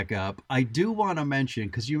Trek back up, I do want to mention,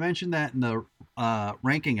 because you mentioned that in the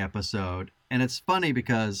ranking episode, and it's funny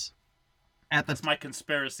because that's my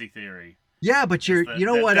conspiracy theory. Yeah, but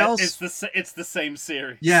what else? It's the same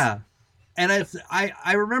series. Yeah. And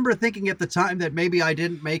I remember thinking at the time that maybe I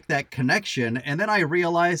didn't make that connection, and then I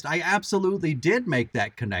realized I absolutely did make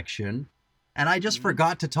that connection, and I just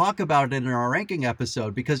forgot to talk about it in our ranking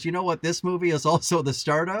episode, because you know what this movie is also the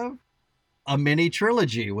start of? A mini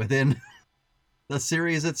trilogy within the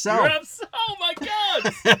series itself. Oh my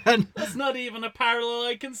god! That's not even a parallel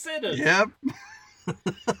I considered. Yep.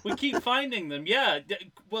 We keep finding them. Yeah.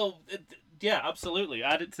 Well, yeah, absolutely.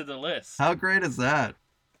 Add it to the list. How great is that?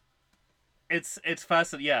 It's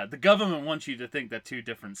fascinating. Yeah, the government wants you to think they're two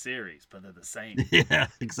different series, but they're the same. Yeah,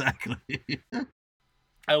 exactly.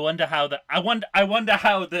 I wonder how the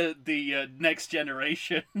Next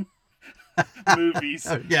Generation movies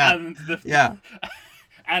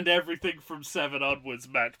and everything from 7 onwards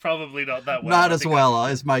match. Probably not that well. Not as well,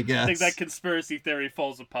 is my guess. I think that conspiracy theory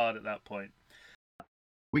falls apart at that point.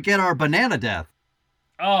 We get our banana death.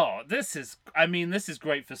 Oh, this is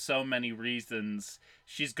great for so many reasons.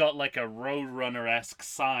 She's got like a Roadrunner-esque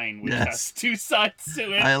sign, which has two sides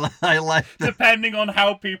to it. I like that. Depending on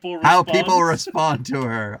how people respond. To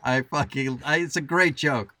her. It's a great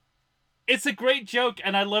joke. It's a great joke,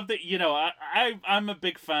 and I love that, I'm a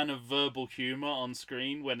big fan of verbal humor on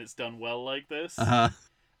screen when it's done well like this.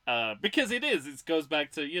 Because it goes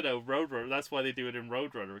back to, Roadrunner. That's why they do it in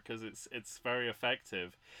Roadrunner, because it's very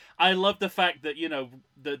effective. I love the fact that,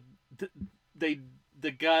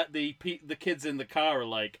 the kids in the car are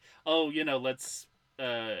like, oh, let's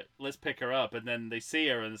pick her up, and then they see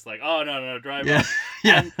her and it's like, oh no, drive off.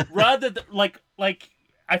 Yeah. And rather than like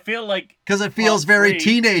I feel like, because it feels very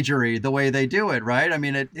teenagery the way they do it, right? I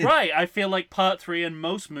mean, right. I feel like Part 3 and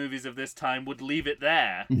most movies of this time would leave it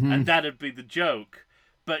there, and that'd be the joke.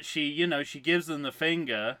 But she gives them the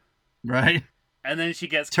finger, right? and then she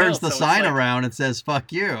gets turns killed, the so sign it's like, around and says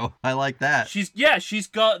 "fuck you." I like that. she's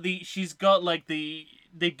got like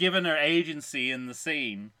they've given her agency in the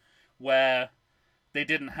scene where they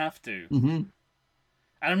didn't have to. Mm-hmm. And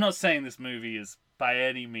I'm not saying this movie is by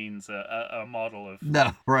any means a model of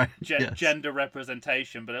No, right. Yes. gender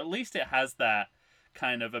representation, but at least it has that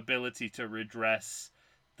kind of ability to redress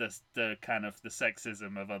the kind of the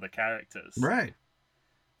sexism of other characters. Right.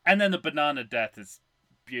 And then the banana death is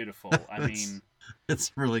beautiful. I mean,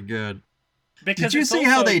 it's really good. Because did you see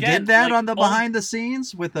how they did that on the behind the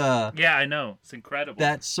scenes with Yeah, I know. It's incredible.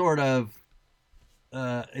 That sort of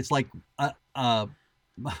it's like a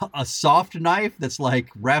soft knife that's like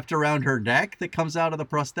wrapped around her neck that comes out of the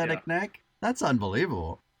prosthetic neck. That's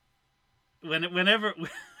unbelievable. Whenever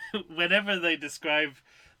they describe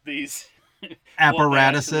these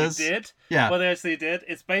apparatuses, what they actually did,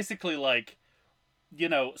 it's basically like, you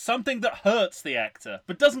know, something that hurts the actor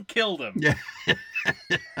but doesn't kill them. Yeah,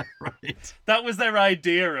 right. That was their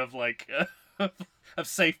idea of like of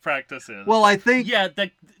safe practices. Well, I think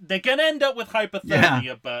they're gonna end up with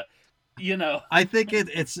hypothermia, but you know, I think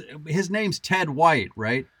it's his name's Ted White,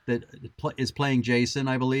 right? That is playing Jason,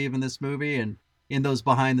 I believe, in this movie. And in those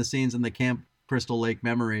behind the scenes in the Camp Crystal Lake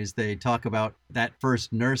Memories, they talk about that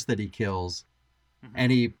first nurse that he kills.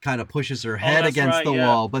 And he kind of pushes her head against the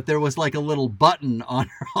wall, but there was like a little button on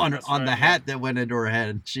the hat that went into her head,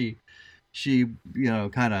 and she you know,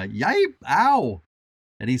 kind of yipe, ow.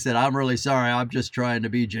 And he said, "I'm really sorry. I'm just trying to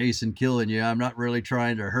be Jason killing you. I'm not really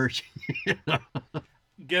trying to hurt you."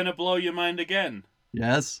 Gonna blow your mind again.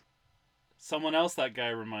 Yes. Someone else that guy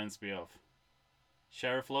reminds me of.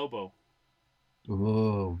 Sheriff Lobo.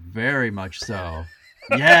 Oh, very much so.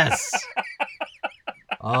 Yes.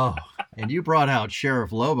 Oh, and you brought out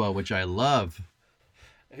Sheriff Lobo, which I love.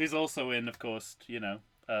 Who's also in, of course, you know,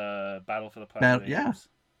 Battle for the Planet. Yeah.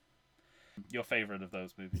 Your favorite of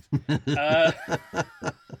those movies.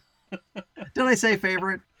 Did I say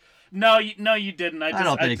favorite? No, you didn't. I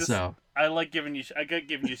don't think so. I like giving you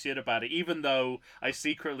shit about it, even though I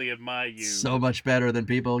secretly admire you. So much better than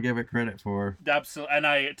people give it credit for. Absolutely, and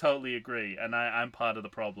I totally agree, and I'm part of the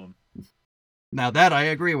problem. Now that I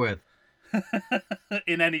agree with.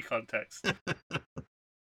 In any context.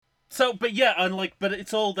 So, but yeah, but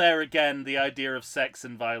it's all there again, the idea of sex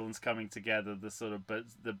and violence coming together, the sort of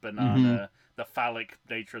the banana, the phallic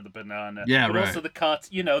nature of the banana. Yeah, but right. also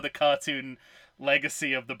the cartoon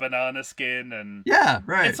legacy of the banana skin, and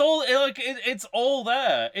right. It's all it's all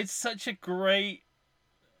there. It's such a great.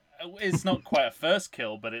 It's not quite a first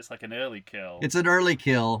kill, but it's like an early kill. It's an early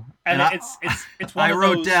kill, and it's one of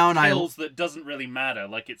those kills that doesn't really matter.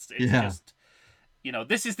 Like it's just, you know,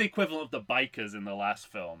 this is the equivalent of the bikers in the last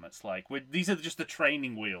film. It's like these are just the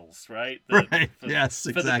training wheels, right? Right. For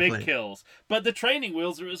Exactly. the big kills, but the training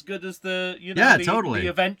wheels are as good as the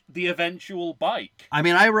the eventual bike. I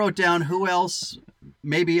mean, I wrote down who else,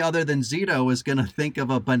 maybe other than Zito, is going to think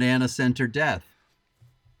of a banana center death.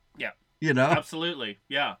 Yeah. You know, absolutely,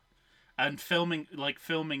 yeah. And filming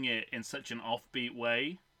it in such an offbeat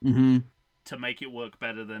way to make it work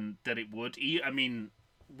better than it would. I mean,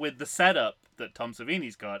 with the setup that Tom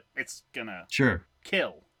Savini's got, it's gonna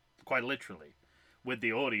kill, quite literally, with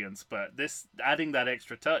the audience. But this adding that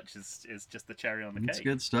extra touch is just the cherry on the cake. It's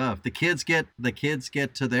good stuff. The kids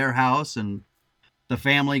get to their house, and the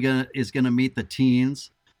family is gonna meet the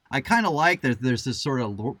teens. I kind of like that. There's this sort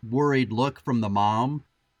of worried look from the mom.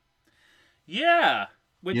 Yeah.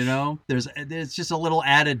 Which, you know, there's just a little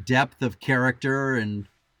added depth of character, and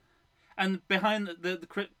behind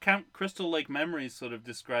the Camp Crystal Lake Memories sort of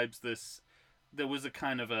describes this. There was a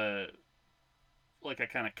kind of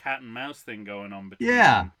cat and mouse thing going on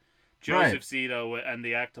between Joseph Zito and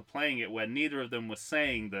the actor playing it, where neither of them was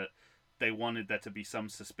saying that they wanted there to be some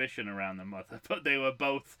suspicion around the mother, but they were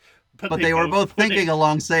both. But they were both thinking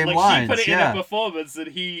along same lines. She put it in a performance, and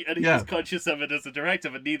he was conscious of it as a director,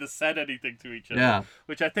 but neither said anything to each other. Yeah.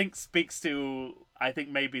 Which I think speaks to,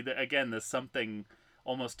 maybe that again, there's something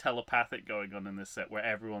almost telepathic going on in this set, where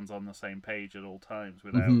everyone's on the same page at all times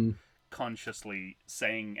without consciously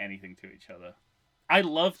saying anything to each other. I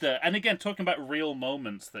love that, and again, talking about real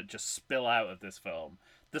moments that just spill out of this film.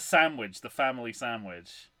 The family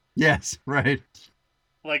sandwich. Yes, right.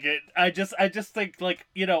 Like I just think, like,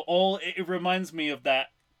 you know, it reminds me of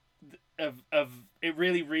that, of it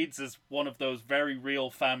really reads as one of those very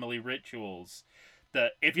real family rituals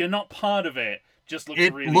that if you're not part of it, just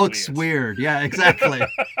looks weird. Yeah, exactly.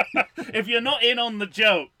 If you're not in on the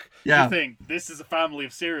joke, you think this is a family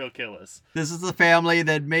of serial killers. This is a family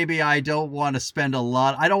that maybe I don't want to spend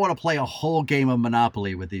I don't want to play a whole game of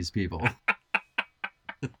Monopoly with these people.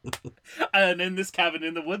 And in this cabin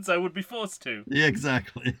in the woods, I would be forced to. Yeah,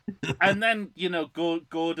 exactly. And then,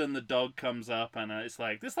 Gordon the dog comes up, and it's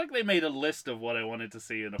like they made a list of what I wanted to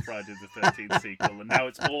see in a Friday the 13th sequel, and now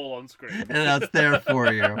it's all on screen. And that's there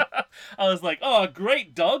for you. I was like, oh, a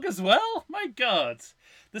great dog as well? My God.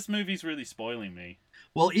 This movie's really spoiling me.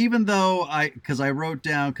 Well, even though I wrote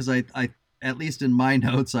down, because I at least in my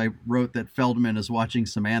notes, I wrote that Feldman is watching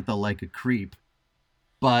Samantha like a creep,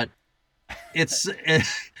 but it's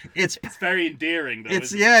very endearing, though.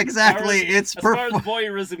 Yeah, exactly. As far as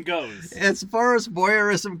voyeurism goes. As far as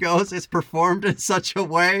voyeurism goes, it's performed in such a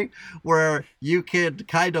way where you could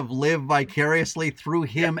kind of live vicariously through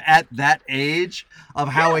him at that age of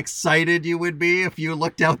how excited you would be if you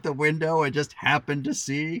looked out the window and just happened to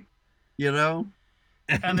see,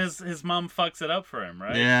 And his mom fucks it up for him,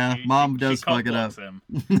 right? Yeah, mom does fuck it up. Him.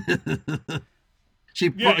 She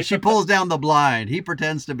pulls down the blind. He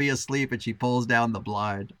pretends to be asleep, and she pulls down the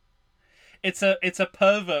blind. It's a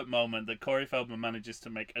pervert moment that Corey Feldman manages to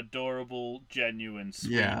make adorable, genuine,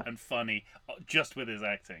 sweet, and funny just with his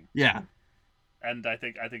acting. Yeah. And I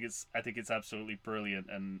think it's absolutely brilliant,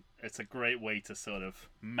 and it's a great way to sort of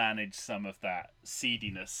manage some of that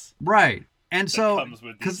seediness. Right. And so, comes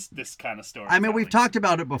with this kind of story. I mean, we've talked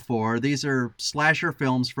about it before. These are slasher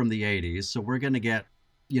films from the 80s, so we're going to get,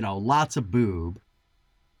 lots of boob.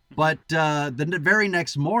 But the very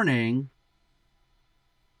next morning,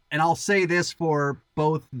 and I'll say this for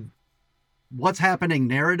both what's happening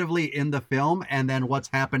narratively in the film and then what's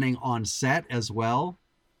happening on set as well.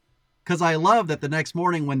 Because I love that the next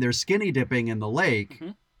morning when they're skinny dipping in the lake,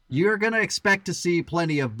 you're going to expect to see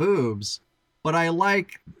plenty of boobs. But I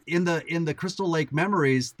like in the Crystal Lake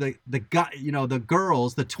Memories, the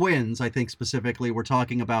girls, the twins, I think specifically we're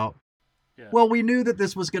talking about. Yeah. Well, we knew that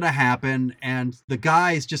this was going to happen, and the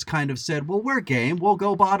guys just kind of said, well, we're game, we'll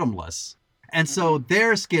go bottomless. And so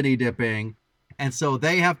they're skinny dipping, and so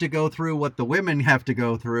they have to go through what the women have to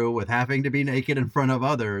go through with having to be naked in front of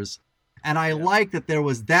others. And I like that there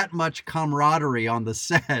was that much camaraderie on the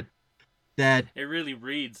set that... It really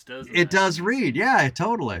reads, doesn't it? It does read, yeah,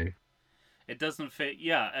 totally. It doesn't fit,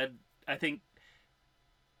 I think...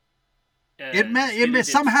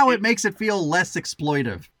 Somehow it makes it feel less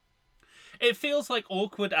exploitive. It feels like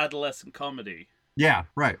awkward adolescent comedy. Yeah,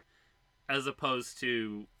 right. As opposed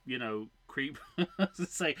to, creep. I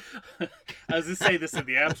was to say this in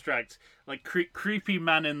the abstract, like creepy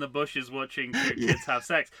man in the bushes watching kids have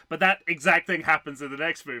sex. But that exact thing happens in the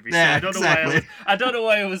next movie. So yeah, I don't know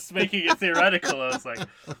why I was making it theoretical. I was like,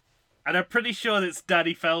 and I'm pretty sure it's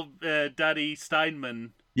Daddy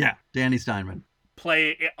Steinman. Yeah, Danny Steinman.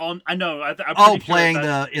 Play it on. I know. Playing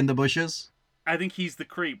in the bushes. I think he's the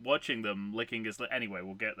creep watching them licking his lip. Anyway,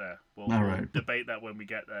 we'll get there. We'll debate that when we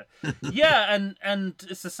get there. Yeah, and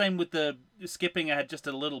it's the same with the skipping ahead just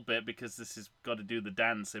a little bit because this has got to do the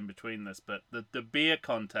dance in between this. But the beer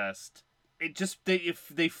contest, if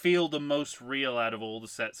they feel the most real out of all the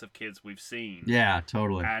sets of kids we've seen. Yeah,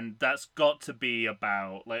 totally. And that's got to be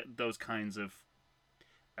about like those kinds of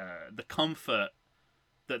the comfort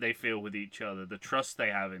that they feel with each other, the trust they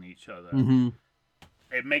have in each other. Mm-hmm.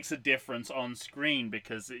 It makes a difference on screen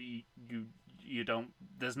because you don't.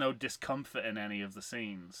 There's no discomfort in any of the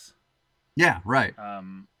scenes. Yeah, right.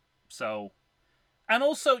 So, and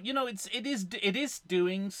also, it is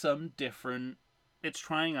doing some different. It's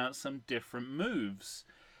trying out some different moves,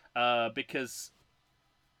 because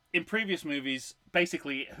in previous movies,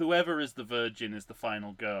 basically, whoever is the virgin is the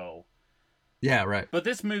final girl. Yeah, right. But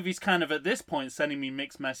this movie's kind of, at this point, sending me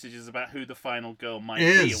mixed messages about who the final girl might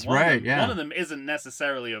be. One of them isn't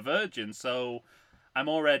necessarily a virgin, so I'm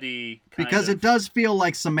already Because it does feel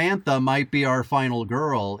like Samantha might be our final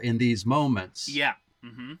girl in these moments. Yeah.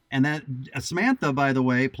 Mm-hmm. And that Samantha, by the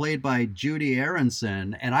way, played by Judy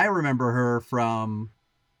Aronson, and I remember her from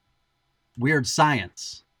Weird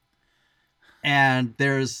Science. And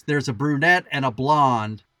there's a brunette and a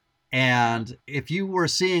blonde. And if you were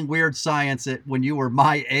seeing Weird Science when you were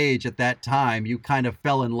my age at that time, you kind of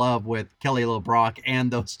fell in love with Kelly LeBrock and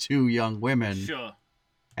those two young women. Sure.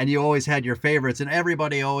 And you always had your favorites, and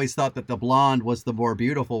everybody always thought that the blonde was the more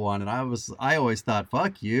beautiful one. And I always thought,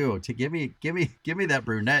 fuck you, to give me that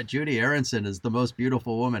brunette. Judy Aronson is the most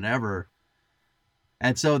beautiful woman ever.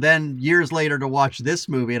 And so then years later to watch this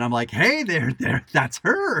movie, and I'm like, hey, there, that's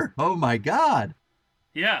her. Oh my God.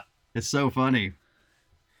 Yeah. It's so funny.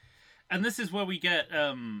 And this is where we get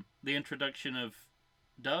the introduction of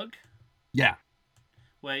Doug. Yeah.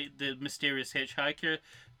 Where the mysterious hitchhiker,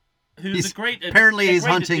 who's apparently he's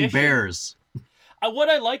hunting addition. Bears. What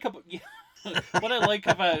I like about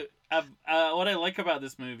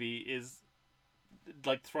this movie is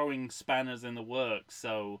like throwing spanners in the works.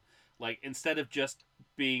 So like instead of just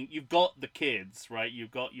being, you've got the kids, right?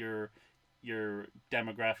 You've got your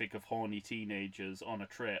demographic of horny teenagers on a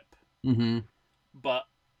trip, Mm-hmm. but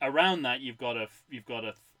around that you've got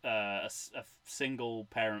a single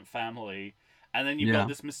parent family, and then you've got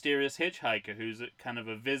this mysterious hitchhiker who's kind of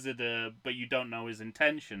a visitor, but you don't know his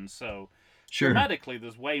intentions. So dramatically,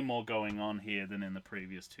 there's way more going on here than in the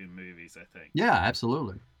previous two movies, I think. Yeah,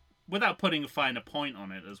 absolutely. Without putting a finer point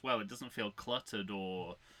on it as well, it doesn't feel cluttered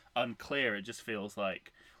or unclear. It just feels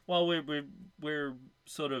like, well, we're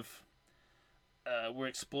sort of we're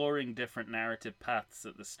exploring different narrative paths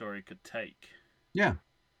that the story could take. Yeah.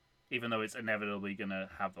 Even though it's inevitably going to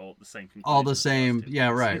have all the same conclusion. All the same. Yeah,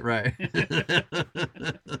 right.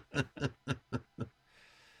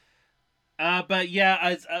 But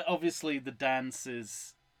yeah, obviously the dance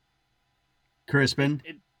is... Crispin?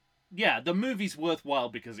 Yeah, the movie's worthwhile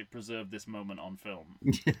because it preserved this moment on film.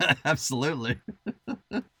 Yeah, absolutely.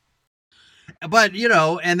 But, you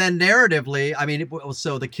know, and then narratively, I mean,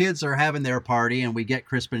 so the kids are having their party and we get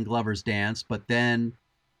Crispin Glover's dance, but then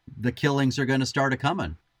the killings are going to start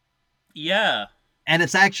a-coming. Yeah. And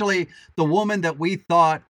it's actually the woman that we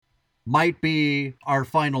thought might be our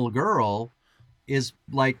final girl is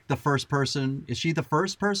like the first person. Is she the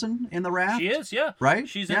first person in the raft? She is, yeah. Right?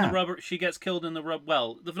 She's in the rubber. She gets killed in the rubber.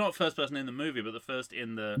 Well, the not first person in the movie, but the first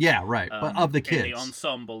in the... Yeah, right. But of the kids. In the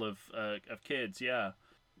ensemble of kids, yeah.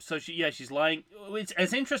 So she's lying.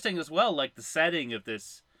 It's interesting as well, like the setting of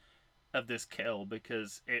this kill,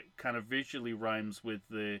 because it kind of visually rhymes with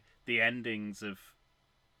the endings of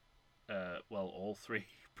all three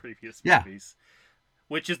previous movies,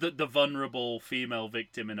 which is the vulnerable female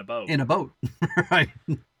victim in a boat. Right.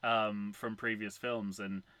 From previous films,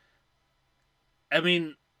 and I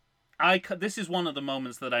mean, this is one of the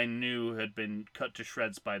moments that I knew had been cut to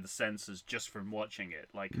shreds by the censors just from watching it,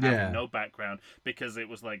 like having no background, because it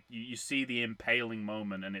was like you see the impaling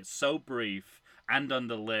moment and it's so brief and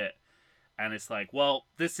underlit, and it's like, well,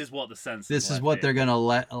 this is what the censors. This is what they're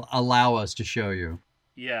gonna allow us to show you.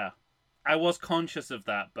 Yeah, I was conscious of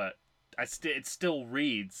that, but it still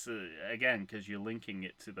reads again because you're linking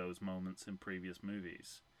it to those moments in previous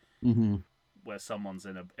movies, where someone's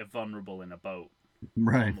vulnerable in a boat.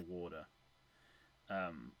 Right. On the water.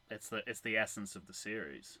 It's the essence of the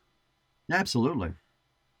series. Absolutely.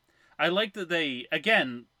 I like that they,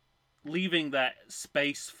 again, leaving that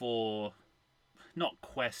space for not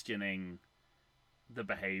questioning the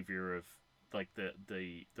behavior of like the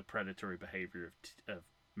predatory behavior of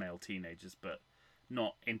male teenagers, but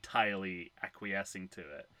not entirely acquiescing to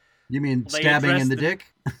it. You mean stabbing in the dick?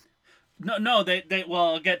 No, they well,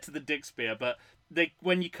 I'll get to the dick spear, but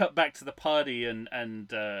when you cut back to the party and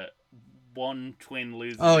one twin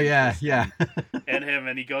loses in him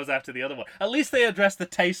and he goes after the other one. At least they address the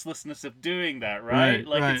tastelessness of doing that, right?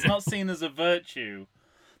 It's not seen as a virtue.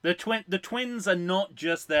 The twins are not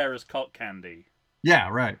just there as cock candy. Yeah,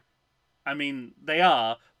 right. I mean, they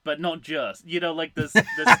are, but not just. You know, like there's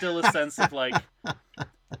still a sense of like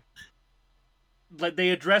they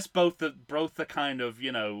address both the kind of,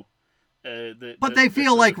 you know, but they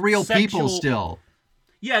feel like real people still.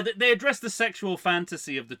 Yeah, they address the sexual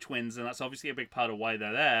fantasy of the twins, and that's obviously a big part of why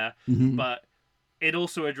they're there. But it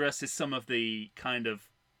also addresses some of the kind of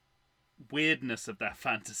weirdness of that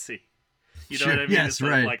fantasy. You know what I mean? Yes, it's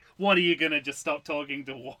right. Like, what are you going to just stop talking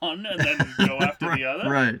to one and then go after the other?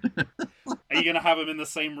 Right. Are you going to have them in the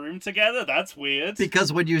same room together? That's weird.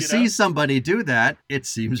 Because when you see somebody do that, it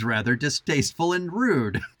seems rather distasteful and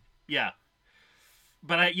rude. Yeah.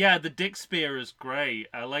 But the dick spear is great.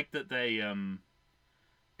 I like that they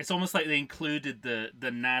it's almost like they included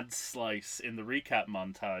the nad slice in the recap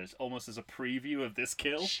montage, almost as a preview of this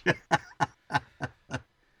kill.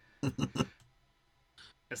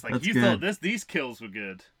 It's like, you thought these kills were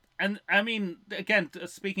good. And I mean, again,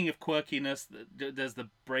 speaking of quirkiness, there's the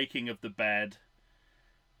breaking of the bed.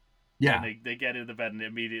 Yeah. And they get in the bed and it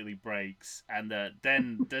immediately breaks. And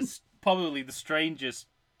then there's probably the strangest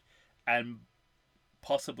and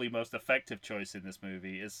possibly most effective choice in this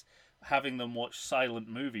movie is having them watch silent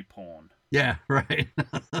movie porn. Yeah, right.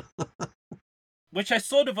 Which I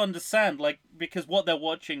sort of understand, like, because what they're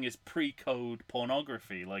watching is pre-code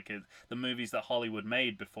pornography, like the movies that Hollywood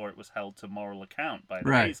made before it was held to moral account by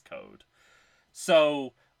the Hays Code.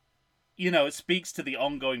 So, you know, it speaks to the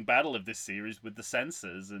ongoing battle of this series with the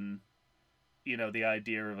censors and, you know, the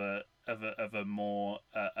idea of a more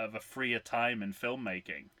of a freer time in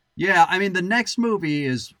filmmaking. Yeah, I mean, the next movie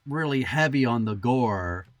is really heavy on the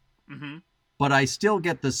gore, but I still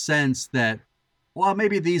get the sense that, well,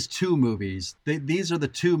 maybe these two movies, these are the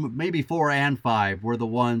two, maybe 4 and 5 were the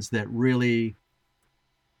ones that really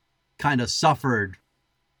kind of suffered.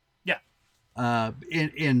 Yeah.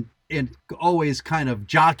 In always kind of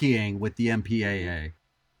jockeying with the MPAA.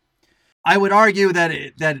 I would argue that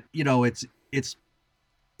it's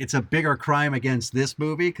a bigger crime against this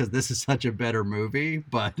movie because this is such a better movie,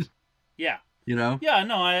 but yeah, yeah,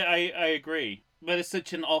 no, I agree, but it's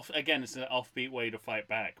such an offbeat way to fight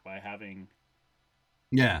back by having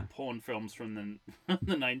porn films from the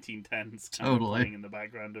 1910s totally playing in the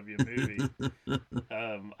background of your movie.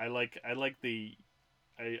 I like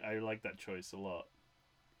that choice a lot.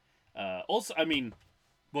 Also, I mean,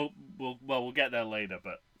 we'll get there later,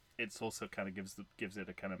 but it's also kind of gives it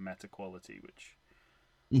a kind of meta quality, which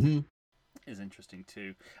is interesting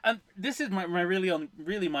too. And this is my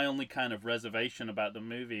only kind of reservation about the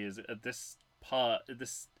movie is at this part of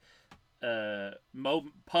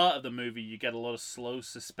the movie you get a lot of slow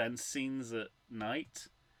suspense scenes at night.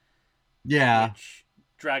 Yeah, which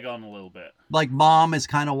drag on a little bit. Like Mom is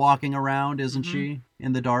kind of walking around, isn't she,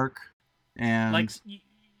 in the dark? And like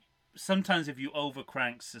sometimes if you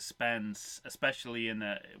overcrank suspense, especially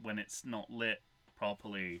when it's not lit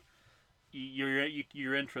properly, your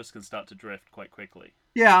interest can start to drift quite quickly.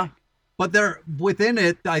 Yeah, but within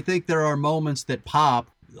it, I think there are moments that pop.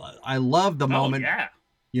 I love the moment,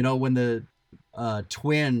 when the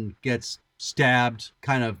twin gets stabbed.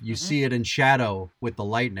 Kind of, you see it in shadow with the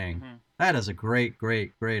lightning. That is a great,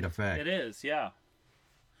 great, great effect. It is, yeah.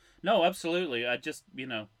 No, absolutely. I just,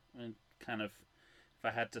 kind of, if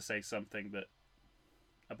I had to say something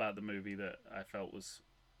about the movie that I felt was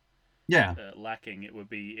lacking, it would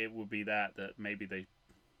be that maybe they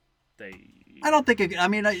I don't think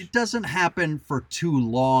it doesn't happen for too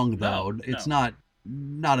long though. It's not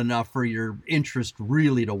enough for your interest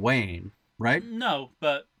really to wane, right? No,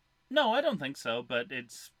 I don't think so, but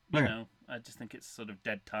it's I just think it's sort of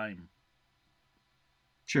dead time.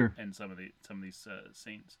 Sure. In some of these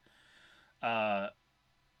scenes.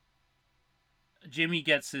 Jimmy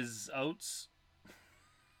gets his oats.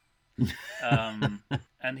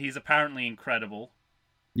 And he's apparently incredible.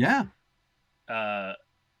 Yeah.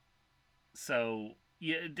 So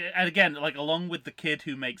yeah, and again, like along with the kid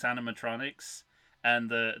who makes animatronics and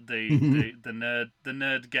the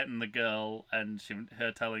nerd getting the girl and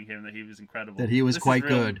her telling him that he was incredible. That he was quite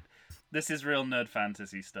good. This is real nerd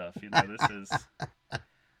fantasy stuff,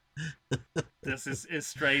 This is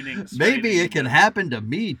straining. Maybe it can happen to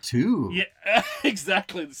me too. Yeah,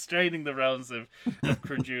 exactly. Straining the realms of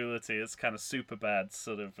credulity. It's kind of super bad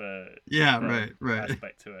sort of right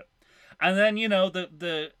aspect to it. And then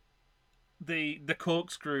the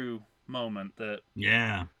corkscrew moment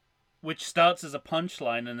which starts as a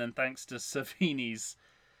punchline and then thanks to Savini's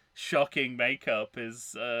shocking makeup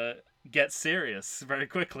gets serious very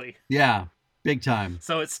quickly. Yeah. Big time.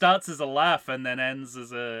 So it starts as a laugh and then ends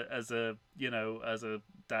as a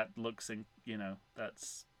that looks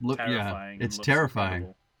that's terrifying. Yeah, it's terrifying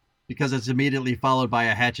incredible. Because it's immediately followed by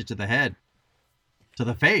a hatchet to the head, to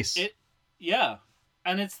the face.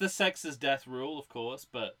 And it's the sex is death rule, of course,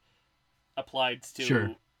 but applied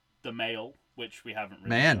to the male, which we haven't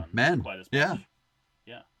really done quite as much.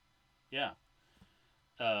 Yeah.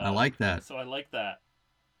 I like that. So I like that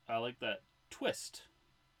twist.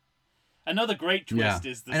 Another great twist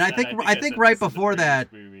is the. And I think right before that.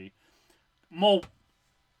 More.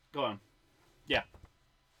 Go on. Yeah.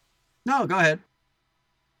 No, go ahead.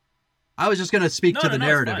 I was just going to speak to the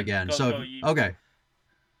narrative again. Okay.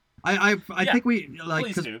 I think we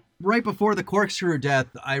cause right before the corkscrew death,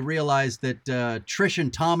 I realized that Trish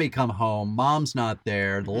and Tommy come home. Mom's not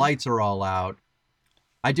there. The lights are all out.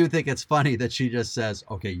 I do think it's funny that she just says,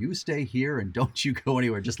 "Okay, you stay here and don't you go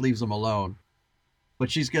anywhere." Just leaves them alone.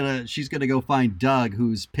 But she's gonna go find Doug,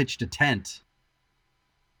 who's pitched a tent.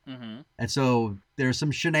 And so there's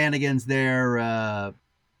some shenanigans there.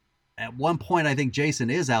 At one point, I think Jason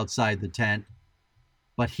is outside the tent,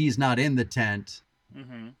 but he's not in the tent.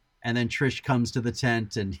 And then Trish comes to the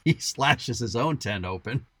tent and he slashes his own tent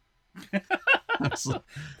open.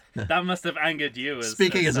 That must have angered you.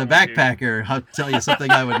 Speaking as a backpacker, I'll tell you something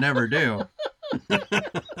I would never do.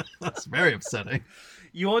 That's very upsetting.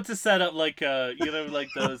 You ought to set up like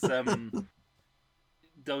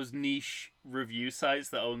those niche review sites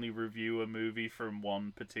that only review a movie from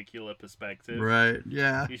one particular perspective. Right.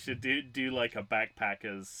 Yeah. You should do like a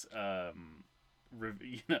backpackers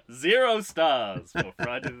review. 0 stars for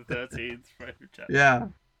Friday the 13th. Yeah.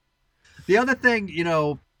 The other thing,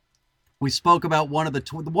 we spoke about one of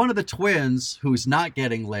the twins who's not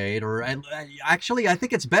getting laid, or actually, I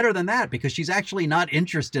think it's better than that because she's actually not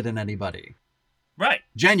interested in anybody. Right.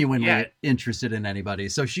 Genuinely interested in anybody.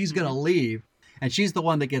 So she's going to leave, and she's the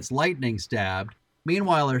one that gets lightning stabbed.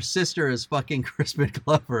 Meanwhile, her sister is fucking Crispin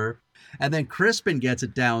Glover, And then Crispin gets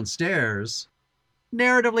it downstairs.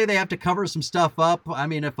 Narratively, they have to cover some stuff up. I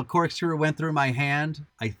mean, if a corkscrew went through my hand,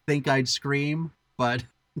 I think I'd scream, but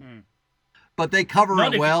but they cover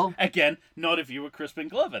Not it well. Not if you were Crispin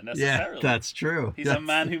Glover, necessarily. Yeah, that's true. He's a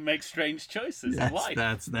man who makes strange choices in life.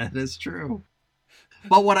 That is true.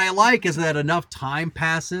 But what I like is that enough time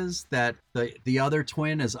passes that the other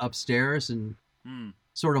twin is upstairs and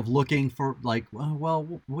sort of looking for, like,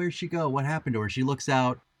 well, where'd she go? What happened to her? She looks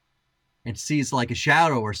out and sees like a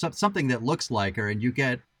shadow or something that looks like her, and you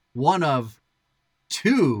get one of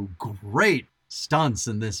two great stunts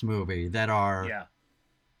in this movie that are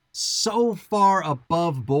so far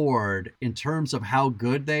above board in terms of how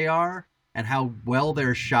good they are and how well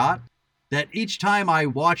they're shot that each time I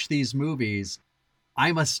watch these movies,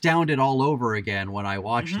 I'm astounded all over again when I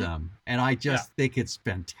watch them. And I just think it's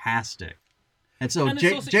fantastic. And so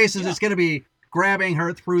Jason's is going to be grabbing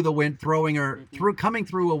her through the wind, throwing her coming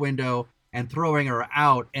through a window and throwing her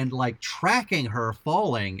out and like tracking her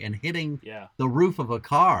falling and hitting the roof of a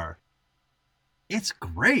car. It's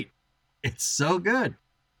great. It's so good.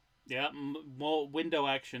 Yeah, more window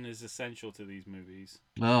action is essential to these movies.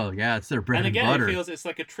 Oh yeah, it's their bread and butter. And again, it's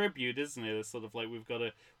like a tribute, isn't it? It's sort of like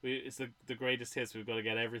it's the greatest hits. We've got to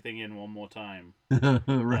get everything in one more time.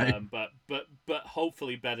 Right. But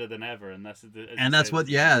hopefully better than ever, and that's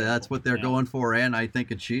what they're going for, and I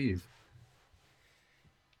think achieve.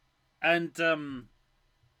 And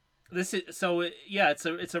this is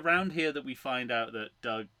it's around here that we find out that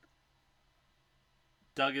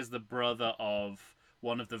Doug is the brother of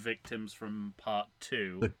one of the victims from part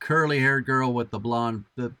 2. The curly-haired girl with the blonde,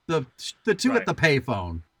 the two at the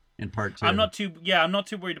payphone in part 2. I'm not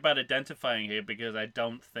too worried about identifying here because I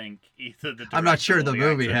don't think either the I'm not sure the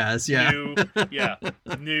movie has. Knew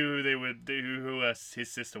who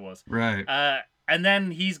his sister was. Right. And then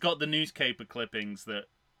he's got the newspaper clippings that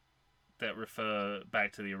refer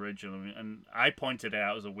back to the original, and I pointed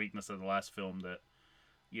out as a weakness of the last film that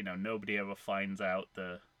nobody ever finds out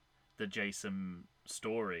the Jason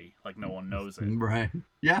story, like no one knows it. Right.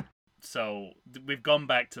 Yeah. So we've gone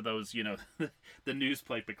back to those, the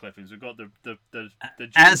newspaper clippings. We've got the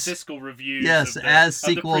Gene Siskel reviews. Yes, as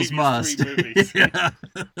sequels must. 3 movies.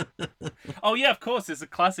 Oh yeah, of course. It's a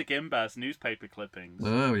classic Imbas newspaper clippings.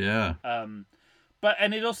 Oh yeah. But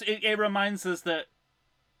it also it reminds us that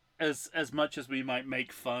as much as we might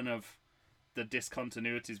make fun of the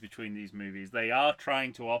discontinuities between these movies, they are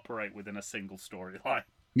trying to operate within a single storyline.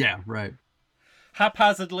 Yeah, right.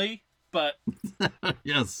 Haphazardly, but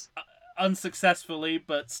yes, unsuccessfully,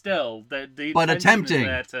 but still, the but attempting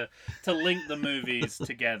is there to link the movies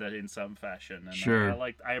together in some fashion. And sure,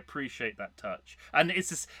 I appreciate that touch, and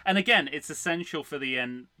again, it's essential for the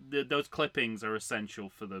end. Those clippings are essential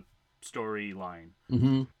for the storyline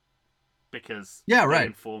because they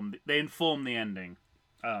inform the ending.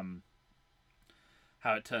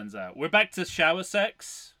 How it turns out, we're back to shower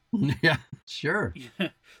sex. Yeah, sure.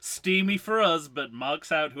 Steamy for us, but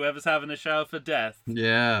marks out whoever's having a shower for death.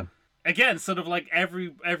 Yeah. Again, sort of like every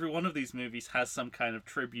one of these movies has some kind of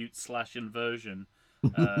tribute / inversion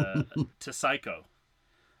to Psycho.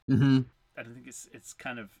 I think it's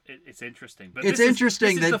kind of it's interesting. But it's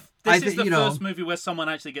interesting this that is the first movie where someone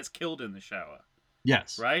actually gets killed in the shower.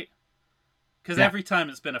 Yes. Right? Because every time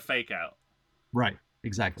it's been a fake out. Right.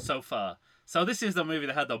 Exactly. So far. So this is the movie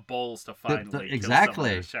that had the balls to finally kill someone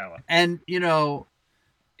in the shower. And,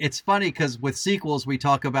 it's funny because with sequels, we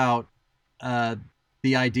talk about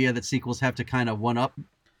the idea that sequels have to kind of one-up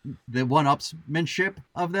the one-upsmanship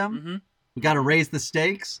of them. We got to raise the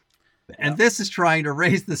stakes. And this is trying to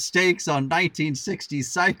raise the stakes on 1960s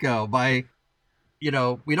Psycho by,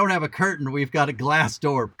 we don't have a curtain. We've got a glass,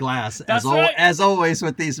 as always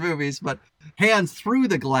with these movies, but hands through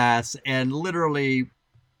the glass and literally...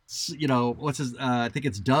 what's his I think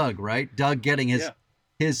it's Doug, right? Doug getting his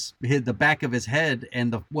the back of his head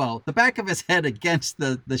and the back of his head against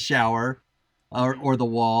the shower or the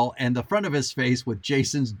wall, and the front of his face with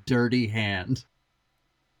Jason's dirty hand.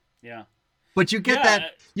 Yeah. But you get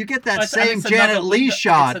that same Janet Leigh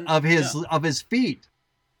shot of his feet.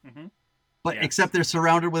 But except they're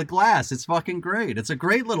surrounded with glass. It's fucking great. It's a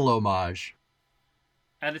great little homage.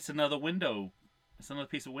 And it's another window. It's another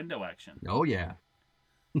piece of window action. Oh yeah.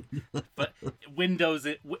 But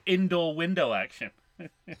indoor window action.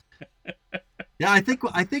 Yeah, I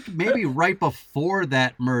think maybe right before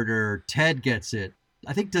that murder, Ted gets it.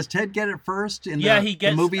 Does Ted get it first in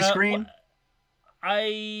the movie screen?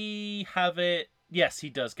 I have it. Yes, he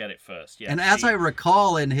does get it first. Yeah. And as I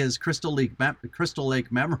recall in his Crystal Lake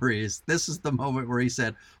memories, this is the moment where he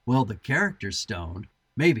said, "Well, the character's stoned."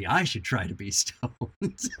 maybe I should try to be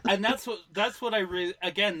stoned. And that's what I really,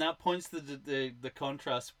 again, that points to the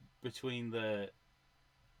contrast between the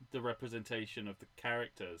representation of the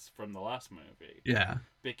characters from the last movie. Yeah.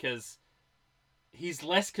 Because he's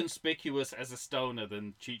less conspicuous as a stoner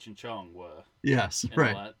than Cheech and Chong were. Yes,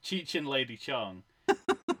 right. Cheech and Lady Chong.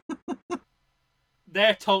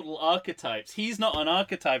 They're total archetypes. He's not an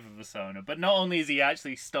archetype of a stoner, but not only is he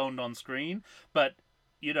actually stoned on screen, but,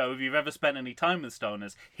 you know, if you've ever spent any time with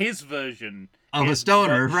stoners, his version of a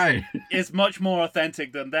stoner, right, is much more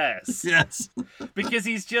authentic than theirs. Yes. Because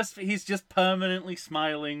he's just permanently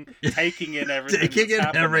smiling, taking in everything. Taking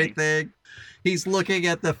in everything. He's looking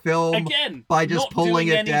at the film again by just pulling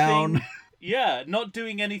it down. Yeah, not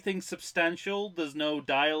doing anything substantial. There's no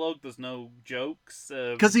dialogue. There's no jokes.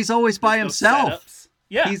 Because he's always by himself.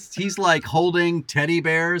 Yeah, he's like holding teddy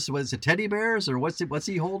bears. Was it teddy bears or what's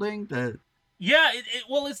he holding? Yeah,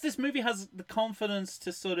 it's this movie has the confidence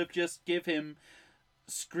to sort of just give him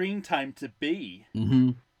screen time to be,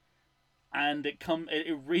 and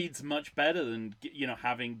it reads much better than, you know,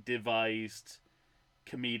 having devised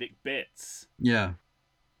comedic bits. Yeah.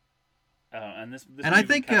 And this and I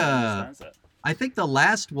think the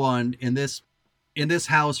last one in this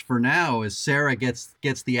house for now is Sarah gets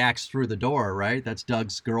the axe through the door, right? That's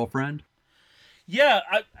Doug's girlfriend. Yeah,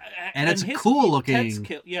 and it's cool looking.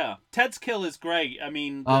 Ted's kill is great. I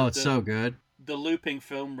mean, it's so good. The looping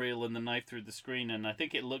film reel and the knife through the screen, and I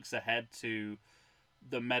think it looks ahead to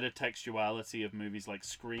the metatextuality of movies like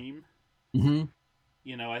Scream. Mm-hmm.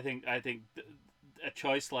 You know, I think a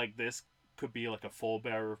choice like this could be like a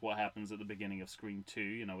forebearer of what happens at the beginning of Scream 2,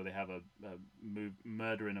 you know, where they have a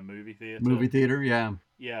murder in a movie theater. Movie theater, yeah.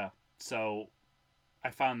 Yeah. So I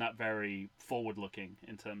found that very forward-looking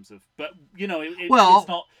in terms of... But, you know, it's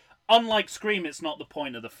not... Unlike Scream, it's not the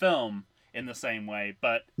point of the film in the same way,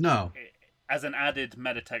 but... No. As an added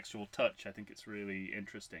metatextual touch, I think it's really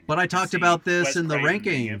interesting. But I talked about this in the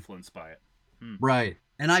ranking. Being influenced by it. Right.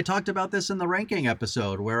 And I talked about this in the ranking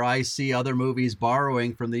episode, where I see other movies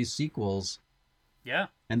borrowing from these sequels. Yeah.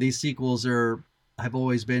 And these sequels have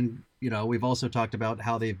always been, you know, we've also talked about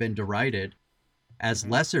how they've been derided as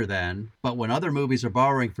lesser than, but when other movies are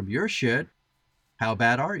borrowing from your shit, how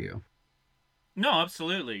bad are you? No,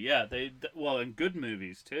 absolutely. Yeah. And good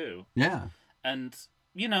movies too. Yeah. And,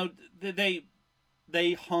 you know,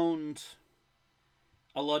 they honed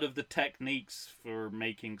a lot of the techniques for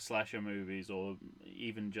making slasher movies or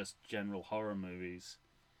even just general horror movies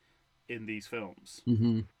in these films.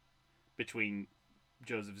 Mm-hmm. Between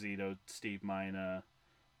Joseph Zito, Steve Miner,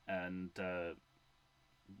 and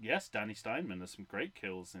Danny Steinman. There's some great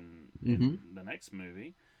kills in the next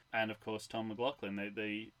movie. And of course Tom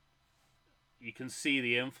McLoughlin. You can see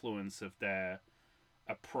the influence of their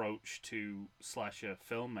approach to slasher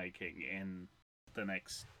filmmaking in the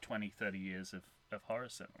next 20-30 years of horror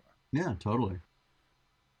cinema. Yeah, totally.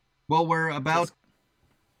 Well, we're about...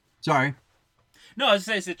 Sorry. No, I was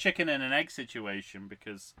saying it's a chicken and an egg situation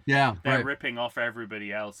because they're ripping off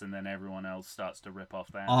everybody else and then everyone else starts to rip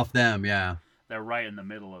off them. Off them, yeah. They're right in the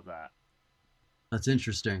middle of that. That's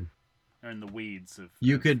interesting. They're in the weeds of...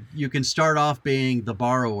 You can start off being the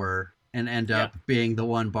borrower and end up being the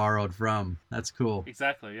one borrowed from. That's cool.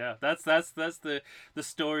 Exactly, yeah. That's the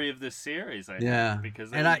story of this series, I think.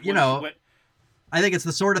 Because I think it's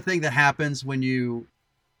the sort of thing that happens when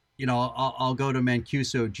I'll go to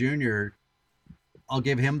Mancuso Jr. I'll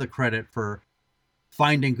give him the credit for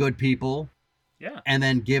finding good people. Yeah. And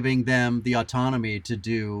then giving them the autonomy to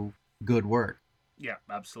do good work. Yeah,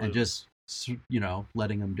 absolutely. And just,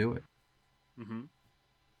 letting them do it. Mm-hmm.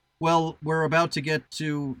 Well, we're about to get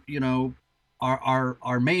to,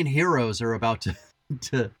 our main heroes are about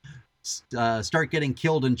to start getting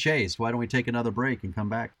killed and chased. Why don't we take another break and come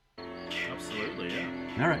back? Absolutely, yeah.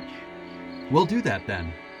 All right. We'll do that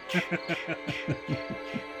then.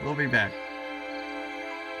 We'll be back.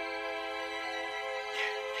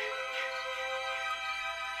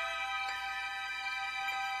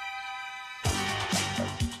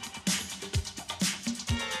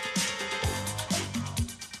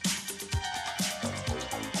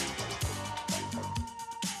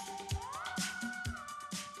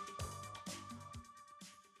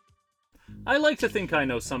 I like to think I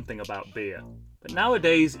know something about beer, but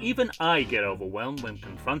nowadays even I get overwhelmed when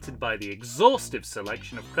confronted by the exhaustive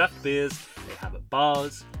selection of craft beers they have at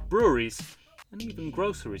bars, breweries, and even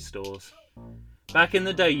grocery stores. Back in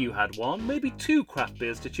the day you had one, maybe two craft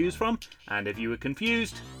beers to choose from, and if you were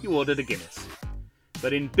confused, you ordered a Guinness.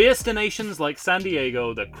 But in beerstinations like San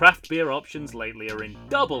Diego, the craft beer options lately are in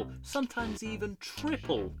double, sometimes even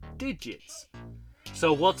triple digits.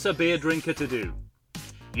 So what's a beer drinker to do?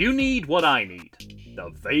 You need what I need. The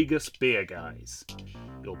Vegas Beer Guys.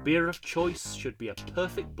 Your beer of choice should be a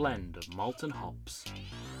perfect blend of malt and hops.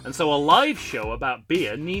 And so a live show about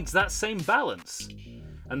beer needs that same balance.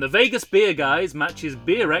 And the Vegas Beer Guys matches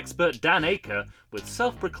beer expert Dan Aker with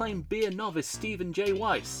self-proclaimed beer novice Stephen J.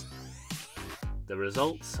 Weiss. The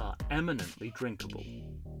results are eminently drinkable.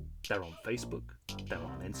 They're on Facebook, they're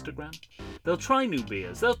on Instagram. They'll try new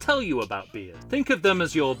beers, they'll tell you about beer. Think of them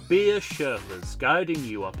as your beer Sherpas guiding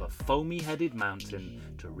you up a foamy-headed mountain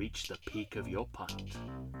to reach the peak of your pint.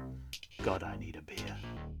 God, I need a beer.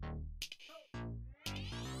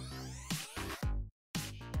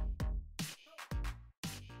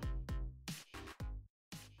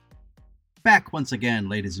 Back once again,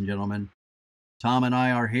 ladies and gentlemen. Tom and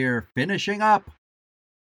I are here finishing up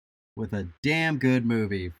with a damn good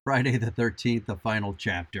movie, Friday the 13th, the final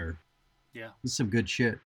chapter. Yeah. This is some good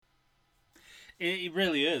shit. It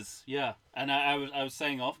really is, yeah. And I was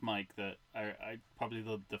saying off mic that I probably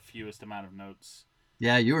the fewest amount of notes.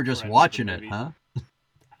 Yeah, you were just watching it, huh?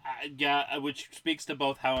 Yeah, which speaks to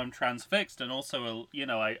both how I'm transfixed and also,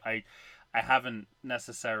 I haven't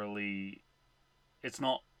necessarily... It's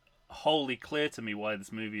not wholly clear to me why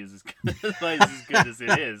this movie is as good as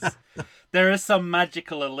it is. There is some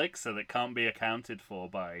magical elixir that can't be accounted for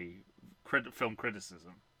by film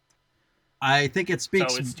criticism. I think it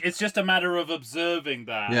speaks... So it's just a matter of observing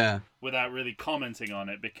that without really commenting on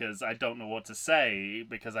it, because I don't know what to say,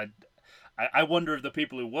 because I wonder if the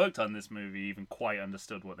people who worked on this movie even quite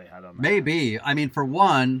understood what they had on their Maybe. hands. I mean, for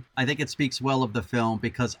one, I think it speaks well of the film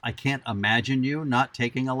because I can't imagine you not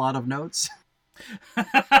taking a lot of notes.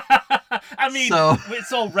 I mean,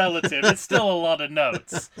 it's all relative. It's still a lot of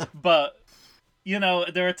notes, but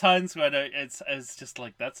there are times when it's just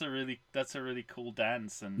like that's a really cool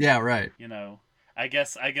dance, and yeah, right. I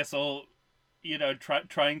guess all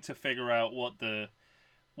trying to figure out what the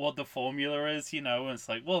formula is, and it's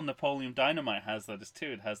like, well, Napoleon Dynamite has that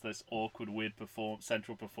too. It has this awkward, weird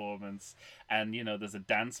central performance, and there's a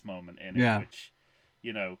dance moment in it, which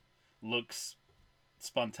looks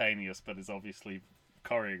spontaneous, but is obviously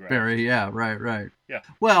choreographed. Very, right. Yeah.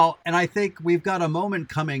 Well, and I think we've got a moment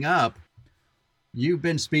coming up. You've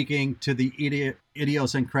been speaking to the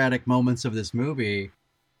idiosyncratic moments of this movie,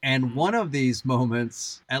 and one of these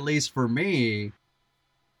moments, at least for me,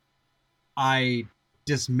 I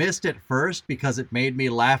dismissed it first because it made me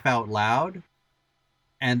laugh out loud,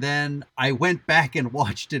 and then I went back and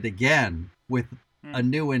watched it again with a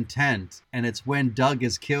new intent, and it's when Doug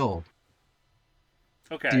is killed.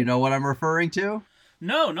 Okay. Do you know what I'm referring to?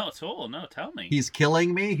 No, not at all. No, tell me. He's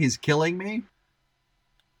killing me.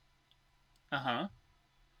 Uh-huh.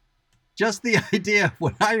 Just the idea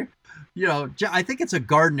when I think it's a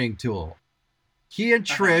gardening tool. He and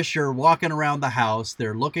Trish are walking around the house.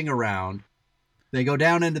 They're looking around. They go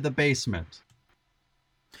down into the basement.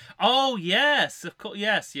 Oh, yes. Of course.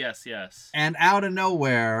 Yes. And out of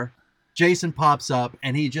nowhere, Jason pops up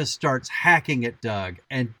and he just starts hacking at Doug.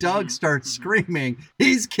 And Doug starts screaming,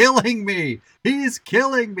 "He's killing me! He's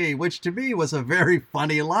killing me!" Which to me was a very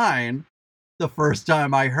funny line the first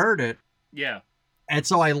time I heard it. Yeah. And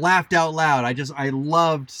so I laughed out loud. I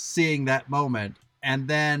loved seeing that moment. And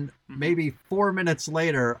then maybe 4 minutes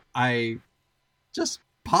later, I just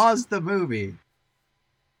paused the movie.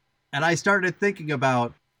 And I started thinking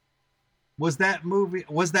about, was that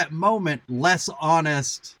moment less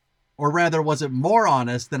honest, or rather, was it more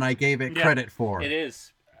honest than I gave it credit for? It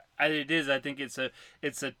is. It is. I think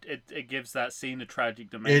it gives that scene a tragic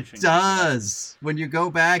dimension. It does. When you go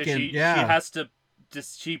back and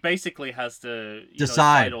she basically has to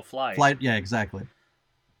decide fight or flight. Yeah, exactly.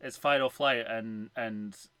 It's fight or flight, and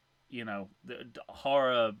the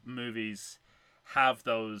horror movies have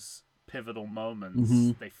those pivotal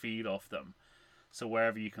moments. They feed off them. So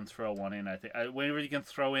wherever you can throw one in, I think whenever you can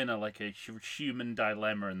throw in a human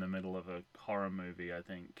dilemma in the middle of a horror movie, I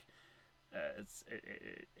think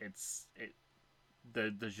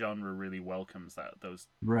the genre really welcomes those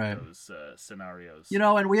scenarios.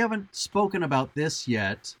 And we haven't spoken about this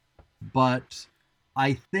yet, but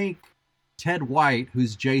I think Ted White,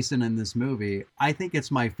 who's Jason in this movie, I think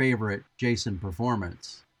it's my favorite Jason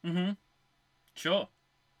performance. Sure.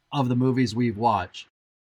 Of the movies we've watched.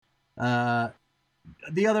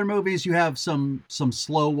 The other movies, you have some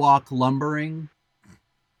slow walk lumbering,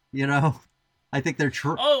 I think they're it's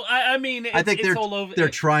all over. They're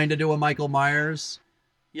trying to do a Michael Myers.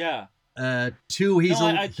 Yeah. 2, he's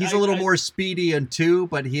a little more speedy in 2,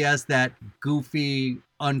 but he has that goofy,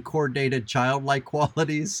 uncoordinated, childlike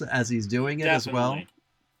qualities as he's doing it as well.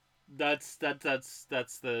 That's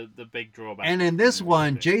the big drawback. And in this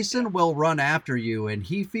one, Jason yeah. will run after you, and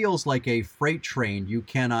he feels like a freight train you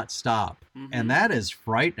cannot stop. Mm-hmm. And that is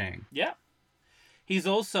frightening. Yeah. He's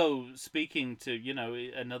also speaking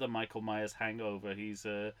to, another Michael Myers hangover. He's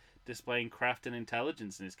displaying craft and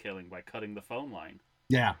intelligence in his killing by cutting the phone line.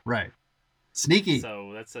 Yeah, right. Sneaky.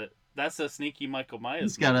 So that's a sneaky Michael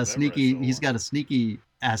Myers. He's got a sneaky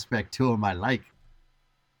aspect to him I like.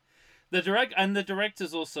 The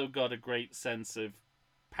director's also got a great sense of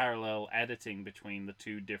parallel editing between the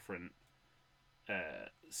two different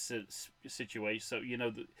situations. So,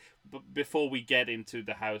 before we get into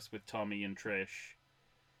the house with Tommy and Trish,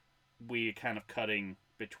 we're kind of cutting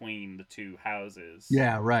between the two houses.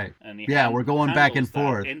 Yeah, right. And we're going back and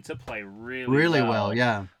forth. Interplay really well,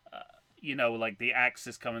 yeah. Like the axe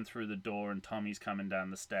is coming through the door and Tommy's coming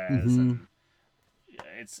down the stairs, and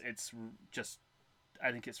it's just,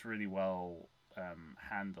 I think it's really well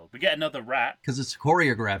handled. We get another rat because it's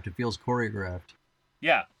choreographed. It feels choreographed.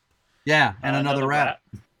 Yeah, and another rat.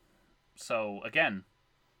 So again,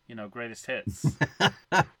 greatest hits.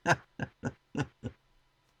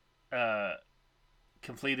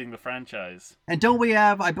 Completing the franchise. And don't we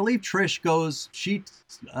have? I believe Trish goes. She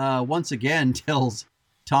once again tells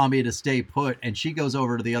Tommy to stay put, and she goes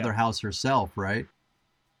over to the other house herself, right?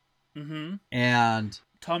 Mm-hmm. And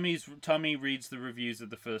Tommy reads the reviews of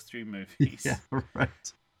the first three movies. Yeah,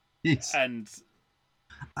 right.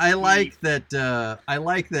 I like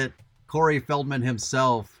that Corey Feldman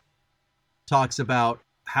himself talks about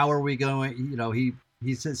how are we going.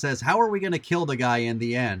 He says, how are we going to kill the guy in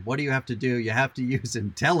the end? What do you have to do? You have to use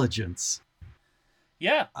intelligence.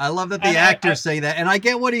 Yeah. I love that the actors say that. And I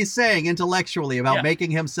get what he's saying intellectually about making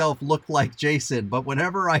himself look like Jason. But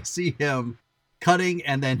whenever I see him cutting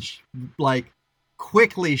and then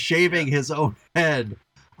quickly shaving his own head,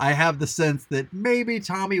 I have the sense that maybe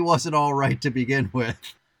Tommy wasn't all right to begin with.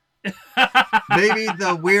 Maybe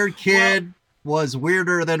the weird kid was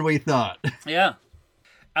weirder than we thought. Yeah.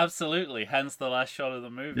 Absolutely, hence the last shot of the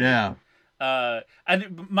movie. Yeah.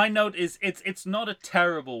 And my note is, it's not a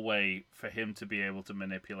terrible way for him to be able to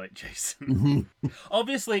manipulate Jason. Mm-hmm.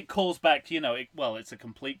 Obviously, it calls back to, it's a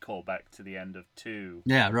complete callback to the end of 2.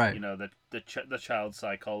 Yeah, right. The child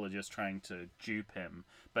psychologist trying to dupe him,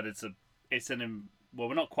 but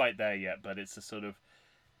we're not quite there yet, but it's a sort of,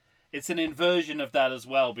 it's an inversion of that as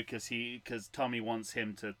well, because Tommy wants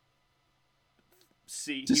him to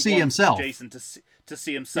see himself. Jason to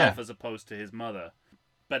see himself as opposed to his mother,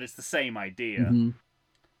 but it's the same idea. Mm-hmm.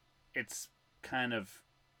 It's kind of,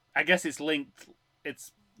 I guess it's linked.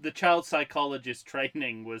 It's the child psychologist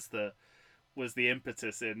training was the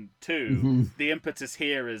impetus in 2. Mm-hmm. The impetus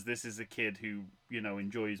here is this is a kid who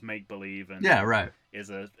enjoys make believe and is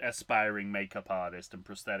a aspiring makeup artist and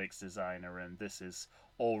prosthetics designer, and this is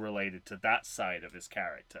all related to that side of his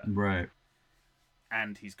character. Right.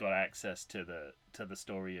 And he's got access to the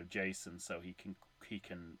story of Jason, so he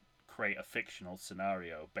can create a fictional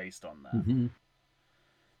scenario based on that. Mm-hmm.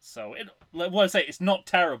 So it's not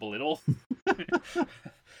terrible at all.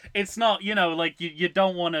 It's not, you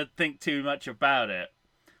don't want to think too much about it,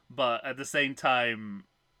 but at the same time,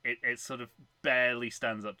 it sort of barely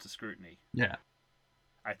stands up to scrutiny. Yeah,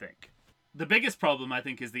 I think the biggest problem, I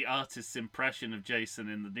think, is the artist's impression of Jason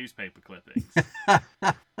in the newspaper clippings,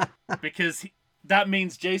 because that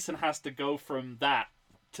means Jason has to go from that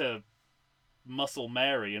to Muscle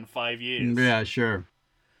Mary in 5 years. Yeah, sure.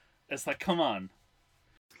 It's like, come on.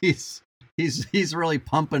 He's really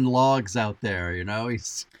pumping logs out there,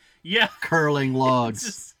 He's curling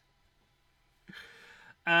logs.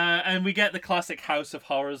 And we get the classic House of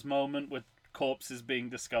Horrors moment with corpses being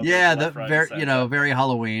discovered. Yeah, very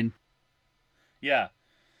Halloween. Yeah,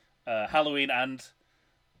 Halloween and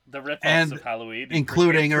the rip-offs of Halloween,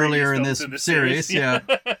 including earlier in this series. Yeah.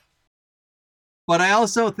 But I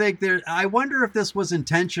also think I wonder if this was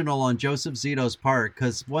intentional on Joseph Zito's part,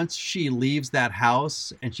 because once she leaves that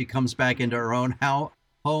house and she comes back into her own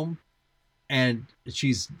home, and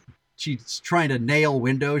she's trying to nail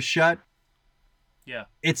windows shut. Yeah.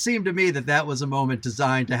 It seemed to me that was a moment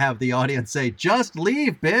designed to have the audience say, "Just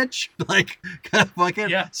leave, bitch!" Fucking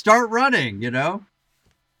start running,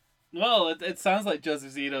 Well, it sounds like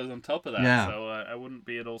Joseph Zito's on top of that, so I wouldn't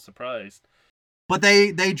be at all surprised. But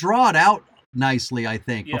they draw it out nicely, I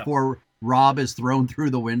think, before Rob is thrown through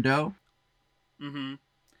the window. Mm-hmm.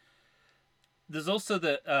 There's also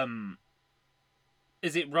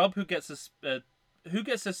is it Rob who gets a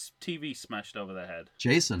TV smashed over their head?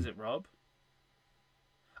 Jason. Is it Rob?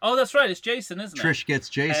 Oh, that's right. It's Jason, isn't it? Trish gets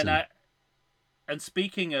Jason. And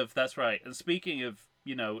speaking of, that's right. And speaking of,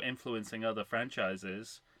 influencing other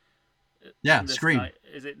franchises, Yeah, Scream.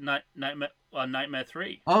 Is it Nightmare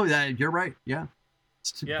 3? Oh, you're right. Yeah.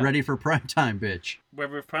 It's ready for primetime, bitch.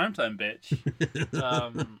 Ready for primetime, bitch.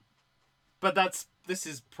 But this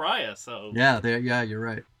is prior, so... Yeah, you're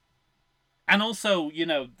right. And also,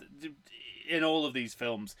 in all of these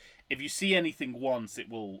films, if you see anything once, it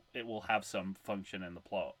will have some function in the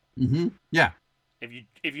plot. Mm-hmm. Yeah.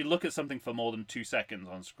 If you look at something for more than 2 seconds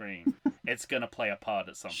on screen, it's gonna play a part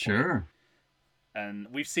at some point. Sure. And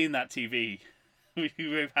we've seen that TV.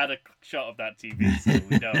 We've had a shot of that TV, so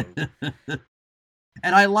we know.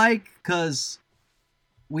 And I like, because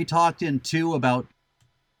we talked in 2 about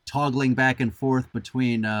toggling back and forth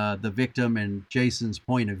between the victim and Jason's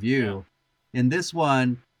point of view. Yeah. In this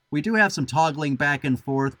one, we do have some toggling back and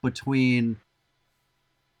forth between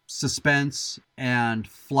suspense and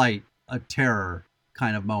flight, a terror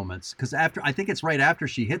kind of moments. Because I think it's right after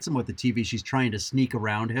she hits him with the TV, she's trying to sneak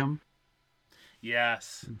around him.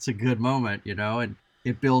 Yes. It's a good moment, and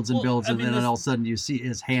it builds and builds, and then all of a sudden you see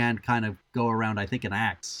his hand kind of go around, I think, an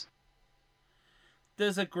axe.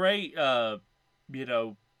 There's a great, back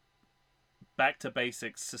to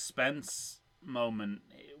basics suspense moment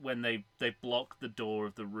when they block the door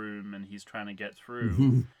of the room and he's trying to get through.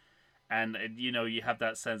 Mm-hmm. And, you have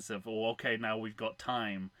that sense of, okay, now we've got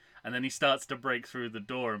time. And then he starts to break through the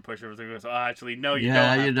door and push everything. Goes, actually, no, you don't.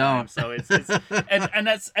 Yeah, you don't. So it's and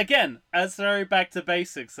that's, again, that's very back to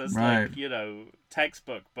basics. That's right. Like,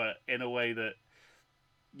 textbook, but in a way that,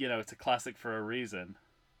 it's a classic for a reason.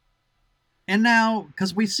 And now,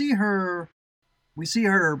 because we see her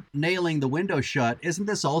nailing the window shut. Isn't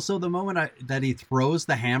this also the moment that he throws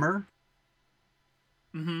the hammer?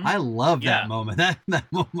 Mm-hmm. I love that moment. That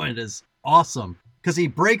moment is awesome because he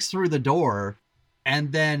breaks through the door.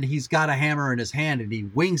 And then he's got a hammer in his hand and he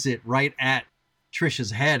wings it right at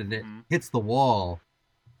Trish's head and it hits the wall.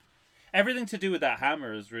 Everything to do with that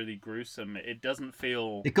hammer is really gruesome. It doesn't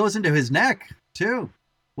feel... It goes into his neck, too.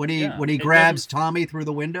 When he grabs Tommy through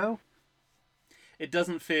the window. It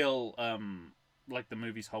doesn't feel like the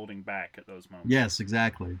movie's holding back at those moments. Yes,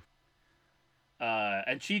 exactly.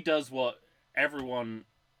 And she does what everyone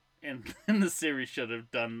in the series should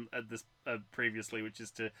have done at this previously, which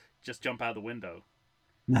is to just jump out the window.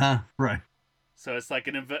 Right. So it's like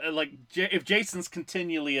if Jason's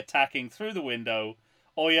continually attacking through the window,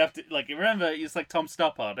 all you have to remember it's like Tom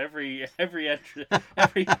Stoppard. Every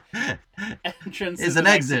entrance is an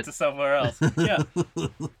exit to somewhere else. Yeah,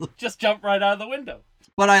 just jump right out of the window.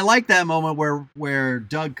 But I like that moment where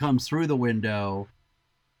Doug comes through the window,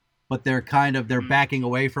 but they're backing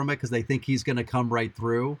away from it because they think he's going to come right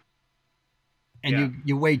through. And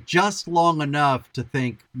you wait just long enough to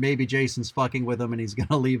think maybe Jason's fucking with him and he's going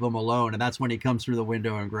to leave him alone. And that's when he comes through the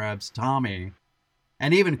window and grabs Tommy.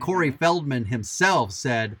 And even Corey Feldman himself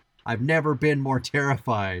said, "I've never been more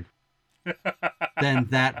terrified than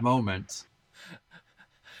that moment."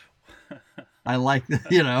 I like,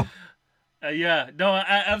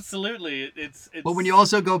 absolutely. It's. But when you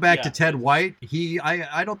also go back to Ted White,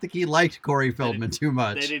 I don't think he liked Corey Feldman too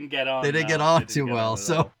much. They didn't get on. They didn't get on too well.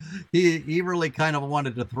 So he really kind of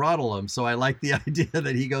wanted to throttle him. So I like the idea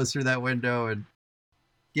that he goes through that window and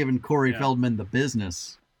giving Corey Feldman the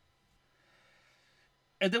business.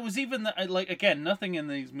 And there was even again, nothing in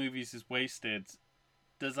these movies is wasted.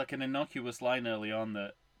 There's like an innocuous line early on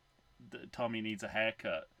that Tommy needs a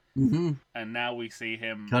haircut. Mm-hmm. And now we see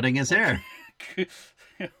him cutting his hair.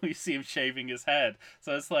 We see him shaving his head.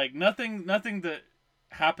 So it's like nothing that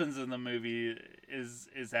happens in the movie is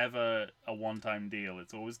ever a one-time deal.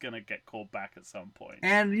 It's always going to get called back at some point.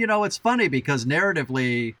 And it's funny because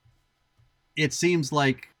narratively, it seems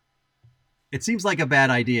like a bad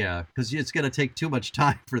idea because it's going to take too much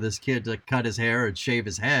time for this kid to cut his hair and shave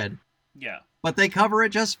his head. Yeah. But they cover it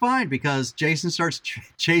just fine because Jason starts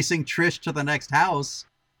chasing Trish to the next house.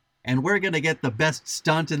 And we're going to get the best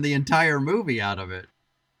stunt in the entire movie out of it.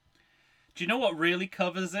 Do you know what really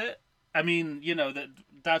covers it? I mean,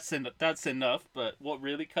 that's enough, but what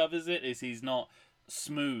really covers it is he's not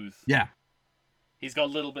smooth. Yeah. He's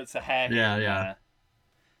got little bits of hair here and there.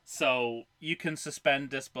 So you can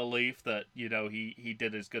suspend disbelief that, he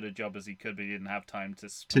did as good a job as he could, but he didn't have time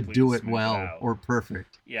to do it well or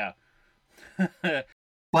perfect. Yeah.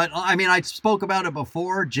 But, I mean, I spoke about it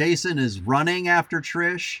before. Jason is running after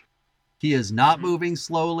Trish. He is not moving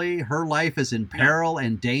slowly. Her life is in peril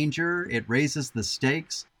and danger. It raises the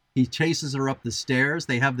stakes. He chases her up the stairs.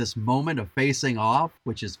 They have this moment of facing off,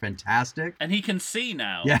 which is fantastic. And he can see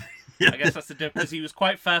now. Yeah. I guess that's the difference. Because he was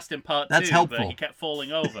quite fast in part 2, that's helpful. But he kept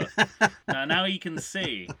falling over. now he can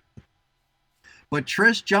see. But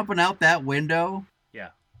Trish jumping out that window,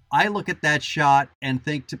 I look at that shot and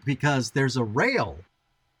think because there's a rail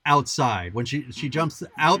outside when she jumps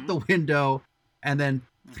out the window and then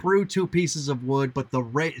through 2 pieces of wood, but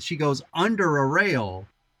she goes under a rail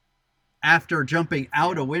after jumping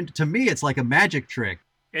out a window. To me, it's like a magic trick.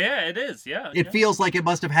 Yeah, it is. Yeah. It feels like it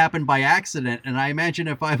must have happened by accident. And I imagine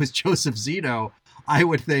if I was Joseph Zito, I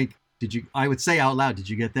would think, I would say out loud, did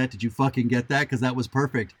you get that? Did you fucking get that? Because that was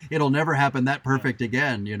perfect. It'll never happen that perfect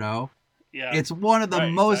again, you know? Yeah. It's one of the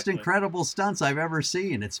most incredible stunts I've ever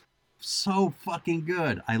seen. It's so fucking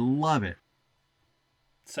good. I love it.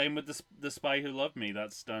 Same with the Spy Who Loved Me.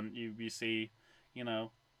 That stunt, you see, you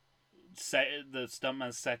know, the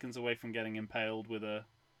stuntman's seconds away from getting impaled with a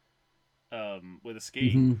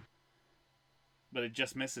ski, but it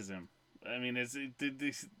just misses him. I mean,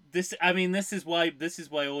 this is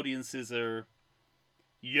why audiences are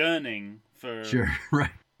yearning for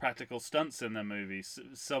practical stunts in their movies.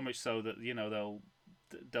 So much so that, you know,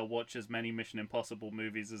 they'll watch as many Mission Impossible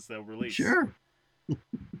movies as they'll release. Sure.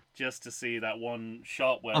 Just to see that one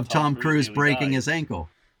shot where of Tom Cruise breaking his ankle.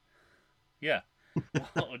 Yeah.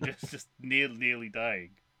 Well, just nearly dying.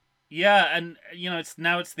 Yeah, and you know,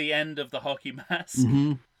 it's the end of the hockey mask.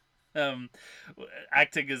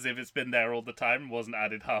 Acting as if it's been there all the time, wasn't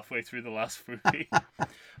added halfway through the last movie.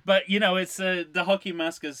 But you know, it's the hockey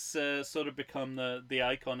mask has sort of become the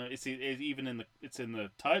icon. It's even in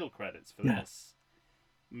the title credits for this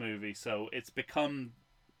movie, so it's become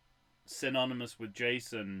synonymous with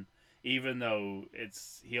Jason, even though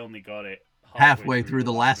he only got it halfway through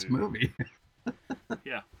the last movie.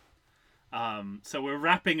 Yeah. So we're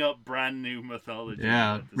wrapping up brand new mythology.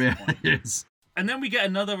 Yeah, point. It is. And then we get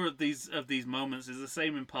another of these moments. Is the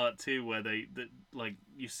same in part 2 where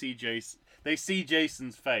you see Jason. They see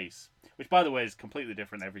Jason's face, which by the way is completely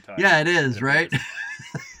different every time. Yeah, it is, right?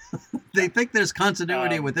 They think there's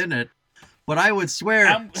continuity within it, but I would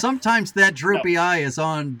swear sometimes that droopy eye is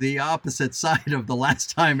on the opposite side of the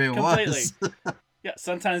last time it was. Yeah,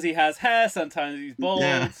 sometimes he has hair, sometimes he's bald,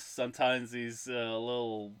 sometimes he's a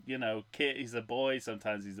little, you know, kid. He's a boy,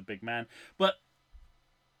 sometimes he's a big man. But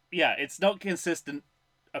yeah, it's not consistent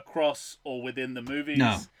across or within the movies.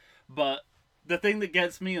 No. But the thing that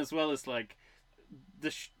gets me as well is like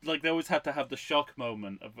they always have to have the shock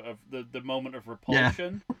moment of the moment of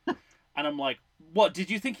repulsion. Yeah. And I'm like, what?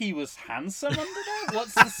 Did you think he was handsome under there?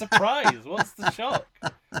 What's the surprise? What's the shock?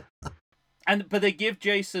 But they give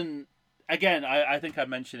Jason. Again, I think I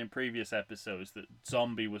mentioned in previous episodes that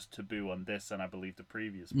zombie was taboo on this and I believe the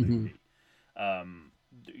previous movie.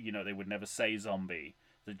 You know, they would never say zombie,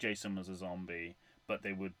 that Jason was a zombie, but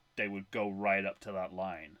they would go right up to that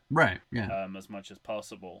line. Right, yeah. As much as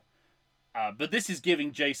possible. But this is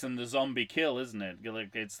giving Jason the zombie kill, isn't it?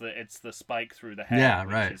 Like it's the spike through the head,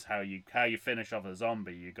 which is how you finish off a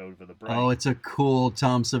zombie, you go for the brain. Oh, it's a cool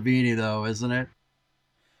Tom Savini though, isn't it?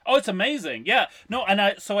 Oh, it's amazing. Yeah. No, and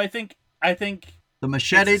I think the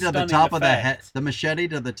machete to the top of the head. The machete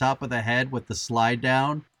to the top of the head with the slide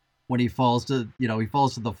down when he falls to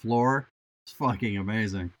the floor. It's fucking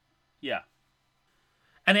amazing. Yeah,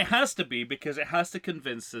 and it has to be because it has to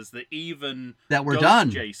convince us that even that we're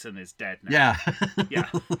done. Jason is dead now. Yeah, yeah.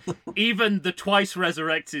 Even the twice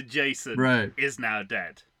resurrected Jason is now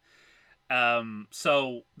dead.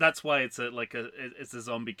 So that's why it's a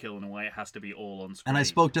zombie kill in a way. It has to be all on screen. And I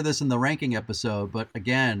spoke to this in the ranking episode, but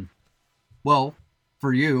again. Well,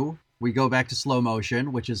 for you, we go back to slow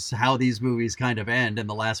motion, which is how these movies kind of end in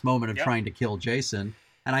the last moment of trying to kill Jason.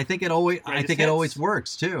 And I think it always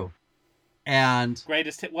works too. And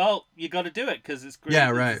greatest hit. Well, you got to do it because it's great. Yeah,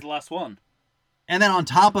 right. It's the last one. And then on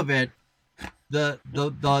top of it, as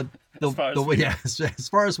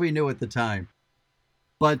far as we knew at the time.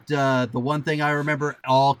 But the one thing I remember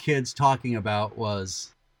all kids talking about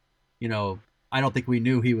was, you know, I don't think we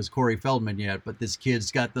knew he was Corey Feldman yet, but this kid's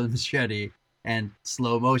got the machete and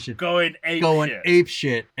slow motion going ape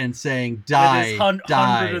shit and saying die, with his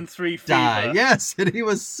die, 103 die. fever. Yes, and he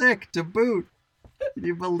was sick to boot. Can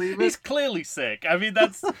you believe it? He's clearly sick. I mean,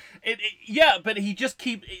 that's it. Yeah, but he just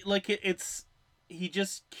he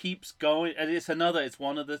just keeps going, and it's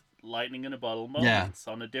one of the lightning in a bottle moments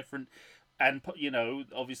on a different, and you know,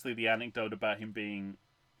 obviously the anecdote about him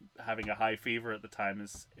having a high fever at the time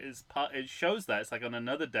is part. It shows that it's like on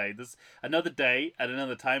another day. There's another day at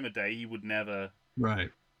another time of day he would never. Right.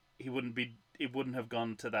 He wouldn't be. It wouldn't have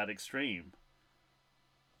gone to that extreme.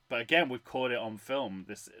 But again, we've caught it on film.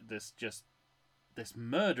 This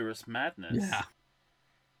murderous madness. Yeah.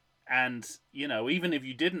 And you know, even if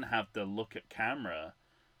you didn't have the look at camera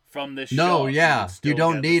from this shot, you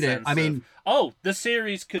don't need it. I mean, the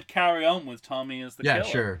series could carry on with Tommy as the killer. Yeah,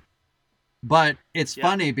 sure. But it's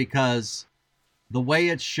funny because the way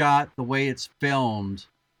it's shot, the way it's filmed,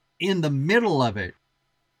 in the middle of it,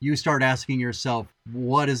 you start asking yourself,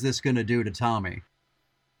 what is this going to do to Tommy?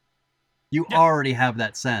 You already have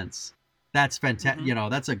that sense. That's fantastic.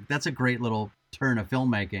 Mm-hmm. That's a great little turn of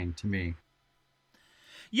filmmaking to me.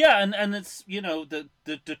 Yeah, and it's,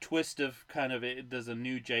 the twist of kind of there's a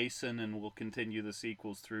new Jason, and we'll continue the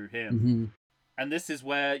sequels through him. Mm-hmm. And this is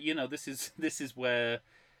where, this is where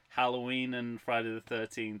Halloween and Friday the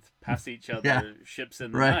 13th pass each other ships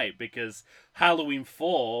in the night, because Halloween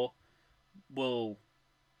 4 will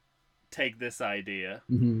take this idea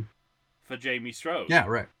for Jamie Strode. Yeah,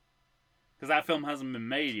 right. Because that film hasn't been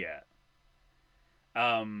made yet.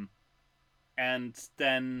 And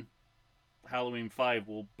then Halloween 5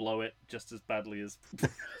 will blow it just as badly as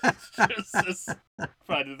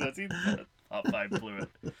Friday the 13th Part 5 blew it.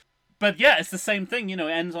 But yeah, it's the same thing. It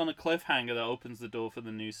ends on a cliffhanger that opens the door for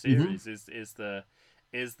the new series. Mm-hmm.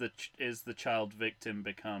 Is the child victim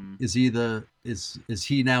become? Is he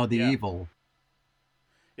now the evil?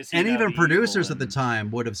 And even producers at the time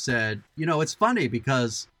would have said, it's funny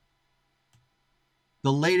because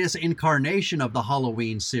the latest incarnation of the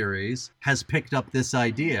Halloween series has picked up this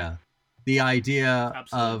idea. The idea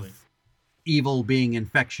Absolutely. of evil being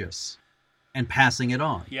infectious and passing it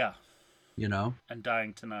on. Yeah. And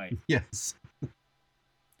dying tonight. Yes.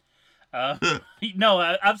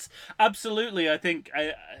 No, absolutely. I think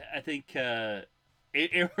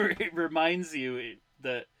it reminds you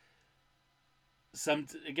that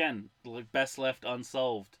like best left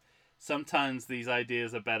unsolved. Sometimes these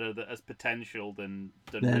ideas are better as potential than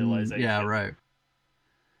realization. Yeah, right.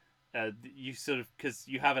 You sort of, because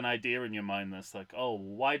you have an idea in your mind that's like, oh,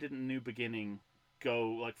 why didn't New Beginning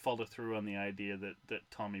follow through on the idea that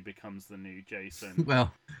Tommy becomes the new Jason?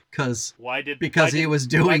 Well, because he was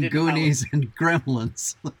doing Goonies and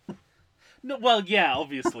Gremlins. No, well, yeah,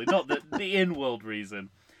 obviously not the in-world reason,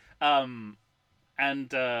 and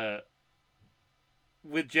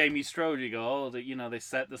with Jamie Strode, you go, they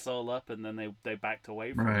set this all up and then they backed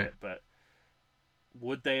away from it, but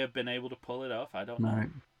would they have been able to pull it off? I don't know. Right.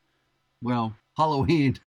 Well,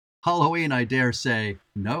 Halloween, I dare say,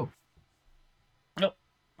 no. Nope,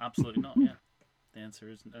 absolutely not. Yeah, the answer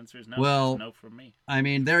is no. Well, it's no from me. I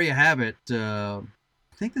mean, there you have it. I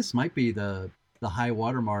think this might be the high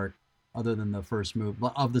watermark, other than the first move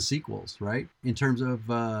of the sequels, right? In terms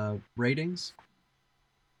of ratings.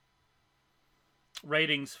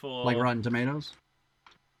 Ratings for like Rotten Tomatoes.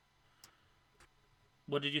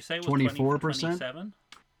 What did you say? 24%. 27?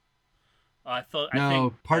 I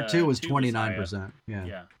think part 2 was 29%.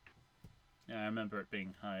 Yeah, I remember it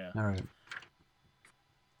being higher. All right.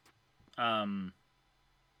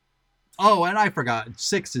 Oh, and I forgot.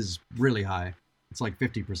 6 is really high. It's like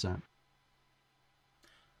 50%.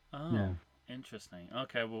 Oh, yeah. Interesting.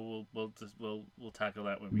 Okay, well, we'll tackle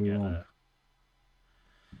that when we get there.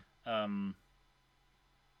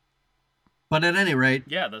 But at any rate,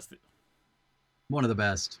 yeah, that's one of the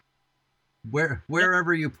best.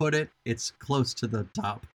 Wherever you put it, it's close to the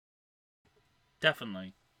top.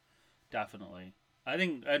 Definitely. I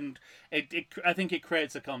think, and I think it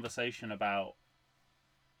creates a conversation about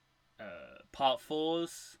part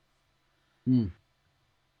 4s.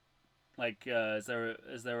 Like, is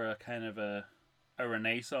there a kind of a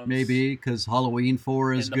renaissance? Maybe because Halloween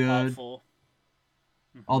 4 is good. Part 4.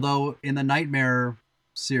 Mm-hmm. Although in the Nightmare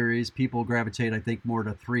series, people gravitate, I think, more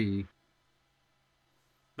to 3.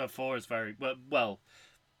 But 4 is very well.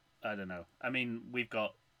 I don't know. I mean, we've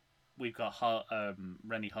got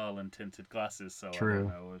Rennie Harlan tinted glasses, so true.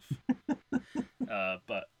 I don't know if.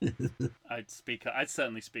 But I'd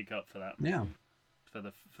certainly speak up for that movie. Yeah.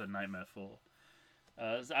 For Nightmare 4.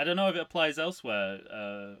 I don't know if it applies elsewhere.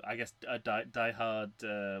 I guess Die Hard.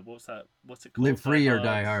 What's that? What's it called? Live Free or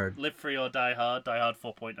Die Hard. Live Free or Die Hard. Die Hard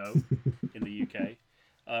 4.0 in the UK.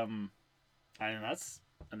 I think that's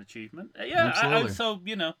an achievement. Yeah.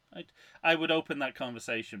 I would open that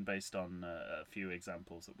conversation based on a few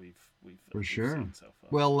examples that we've seen so far.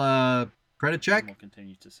 Well, credit check. And we'll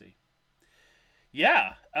continue to see.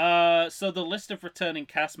 Yeah. So the list of returning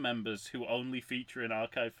cast members who only feature in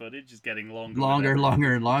archive footage is getting longer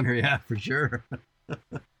and longer. Yeah, for sure.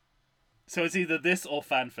 So it's either this or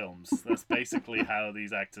fan films. That's basically how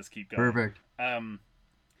these actors keep going. Perfect.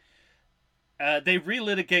 They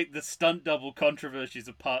relitigate the stunt double controversies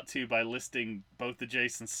of Part 2 by listing both the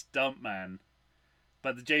Jason stuntman,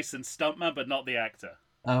 but not the actor.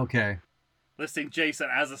 Okay. Listing Jason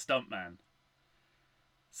as a stuntman.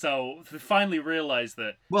 So they finally realized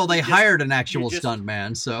that. Well, they hired an actual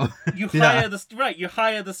stuntman, so you hire You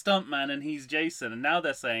hire the stuntman, and he's Jason, and now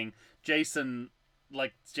they're saying Jason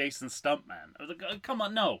stuntman. I was like, oh, come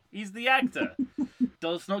on, no, he's the actor.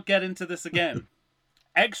 Let's not get into this again.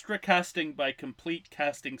 Extra casting by Complete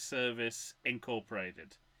Casting Service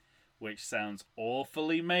Incorporated, which sounds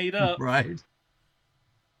awfully made up. Right.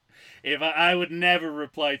 If I would never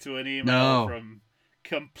reply to an email from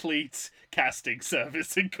Complete Casting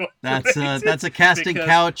Service Incorporated. That's a casting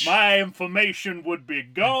couch. My information would be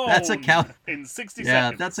gone. That's a couch in 60 yeah,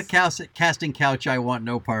 seconds. That's a casting couch I want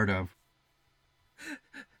no part of.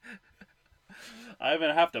 I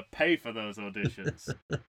even have to pay for those auditions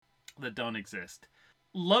that don't exist.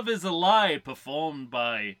 Love is a Lie, performed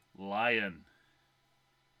by Lion.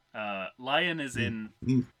 Lion is in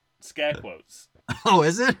scare quotes. Oh,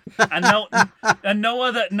 is it? and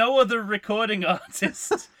no other recording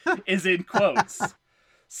artist is in quotes.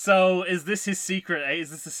 So is this his secret?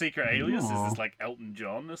 Is this a secret alias? Is this like Elton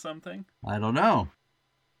John or something? I don't know.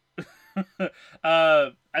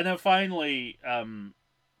 And then finally,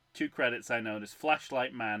 2 credits I noticed: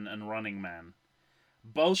 Flashlight Man and Running Man.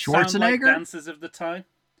 Both sound like dances of the time.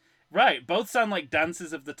 Right, both sound like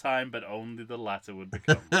dances of the time, but only the latter would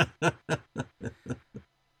become.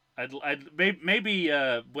 Maybe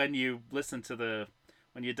when you listen to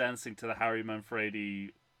when you're dancing to the Harry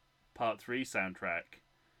Manfredi Part 3 soundtrack,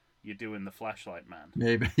 you're doing the Flashlight Man.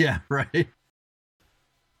 Maybe, yeah, right.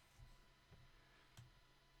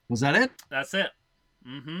 Was that it? That's it.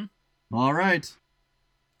 Mm-hmm. All right.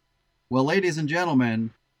 Well, ladies and gentlemen,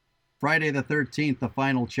 Friday the 13th, the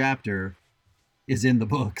final chapter, is in the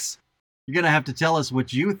books. You're going to have to tell us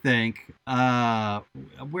what you think.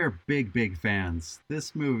 We're big fans.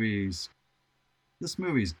 This movie's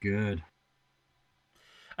good.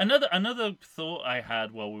 Another thought I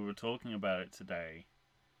had while we were talking about it today.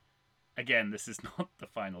 Again, this is not the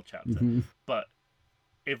final chapter, but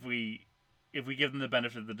if we give them the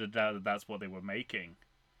benefit of the doubt that that's what they were making,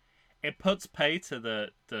 it puts pay to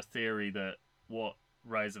the theory that what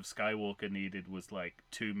Rise of Skywalker needed was like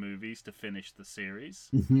 2 movies to finish the series.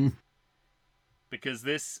 Mm-hmm. Because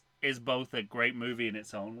this is both a great movie in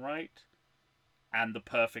its own right and the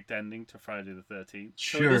perfect ending to Friday the 13th.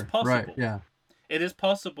 Sure, so it is possible. Right, yeah. It is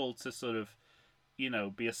possible to sort of,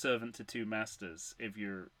 be a servant to 2 masters if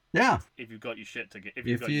you've got your shit together. If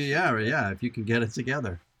you can get it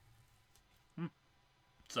together.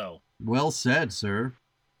 So. Well said, sir.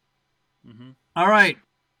 Mm-hmm. All right.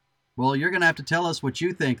 Well, you're going to have to tell us what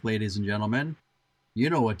you think, ladies and gentlemen. You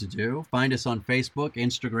know what to do. Find us on Facebook,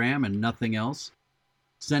 Instagram, and nothing else.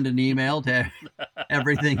 Send an email to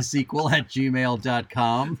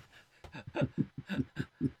everythingsequel@gmail.com.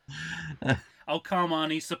 Oh, come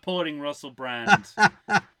on. He's supporting Russell Brand.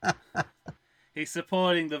 He's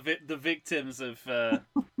supporting the victims of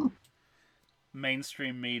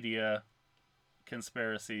mainstream media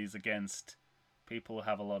conspiracies against people who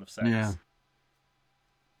have a lot of sex. Yeah.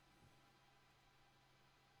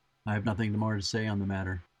 I have nothing more to say on the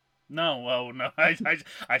matter. No, well, no, I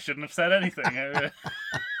shouldn't have said anything.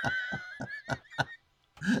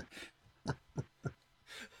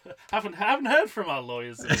 haven't heard from our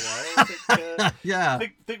lawyers in a while.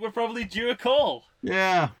 I think we're probably due a call.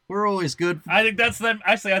 Yeah, we're always good. I think that's them.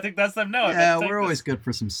 Actually, I think that's them now. Yeah, we're always good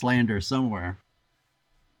for some slander somewhere.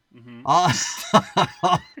 Mm-hmm.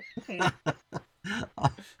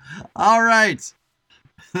 All right.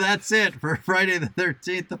 That's it for Friday the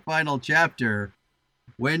 13th, the final chapter.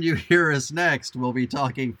 When you hear us next, we'll be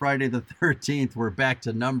talking Friday the 13th. We're back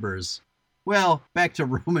to numbers. Well, back to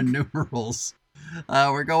Roman numerals.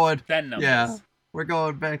 We're going... Then numbers. Yeah, we're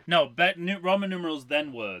going back... No, Roman numerals,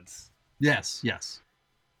 then words. Yes.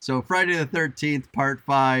 So Friday the 13th, part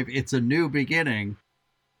 5, It's a New Beginning.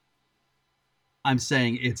 I'm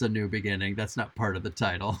saying it's a new beginning. That's not part of the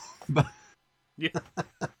title. But... Yeah.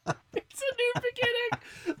 It's a new beginning.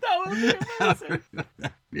 That would be amazing.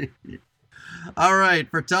 All right.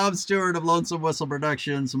 For Tom Stewart of Lonesome Whistle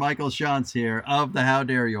Productions, Michael Shantz here of the How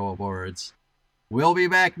Dare You Awards. We'll be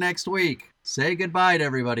back next week. Say goodbye to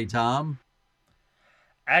everybody, Tom.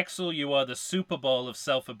 Axel, you are the Super Bowl of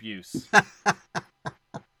self-abuse.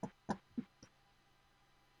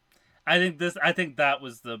 I think that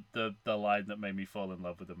was the line that made me fall in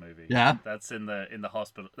love with the movie. Yeah. That's in the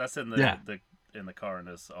hospital. That's in the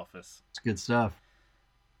coroner's office. It's good stuff.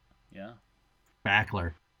 Yeah.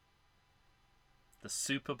 Backler. The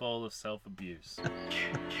Super Bowl of self-abuse.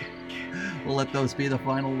 We'll let those be the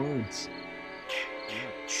final words.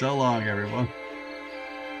 So long, everyone.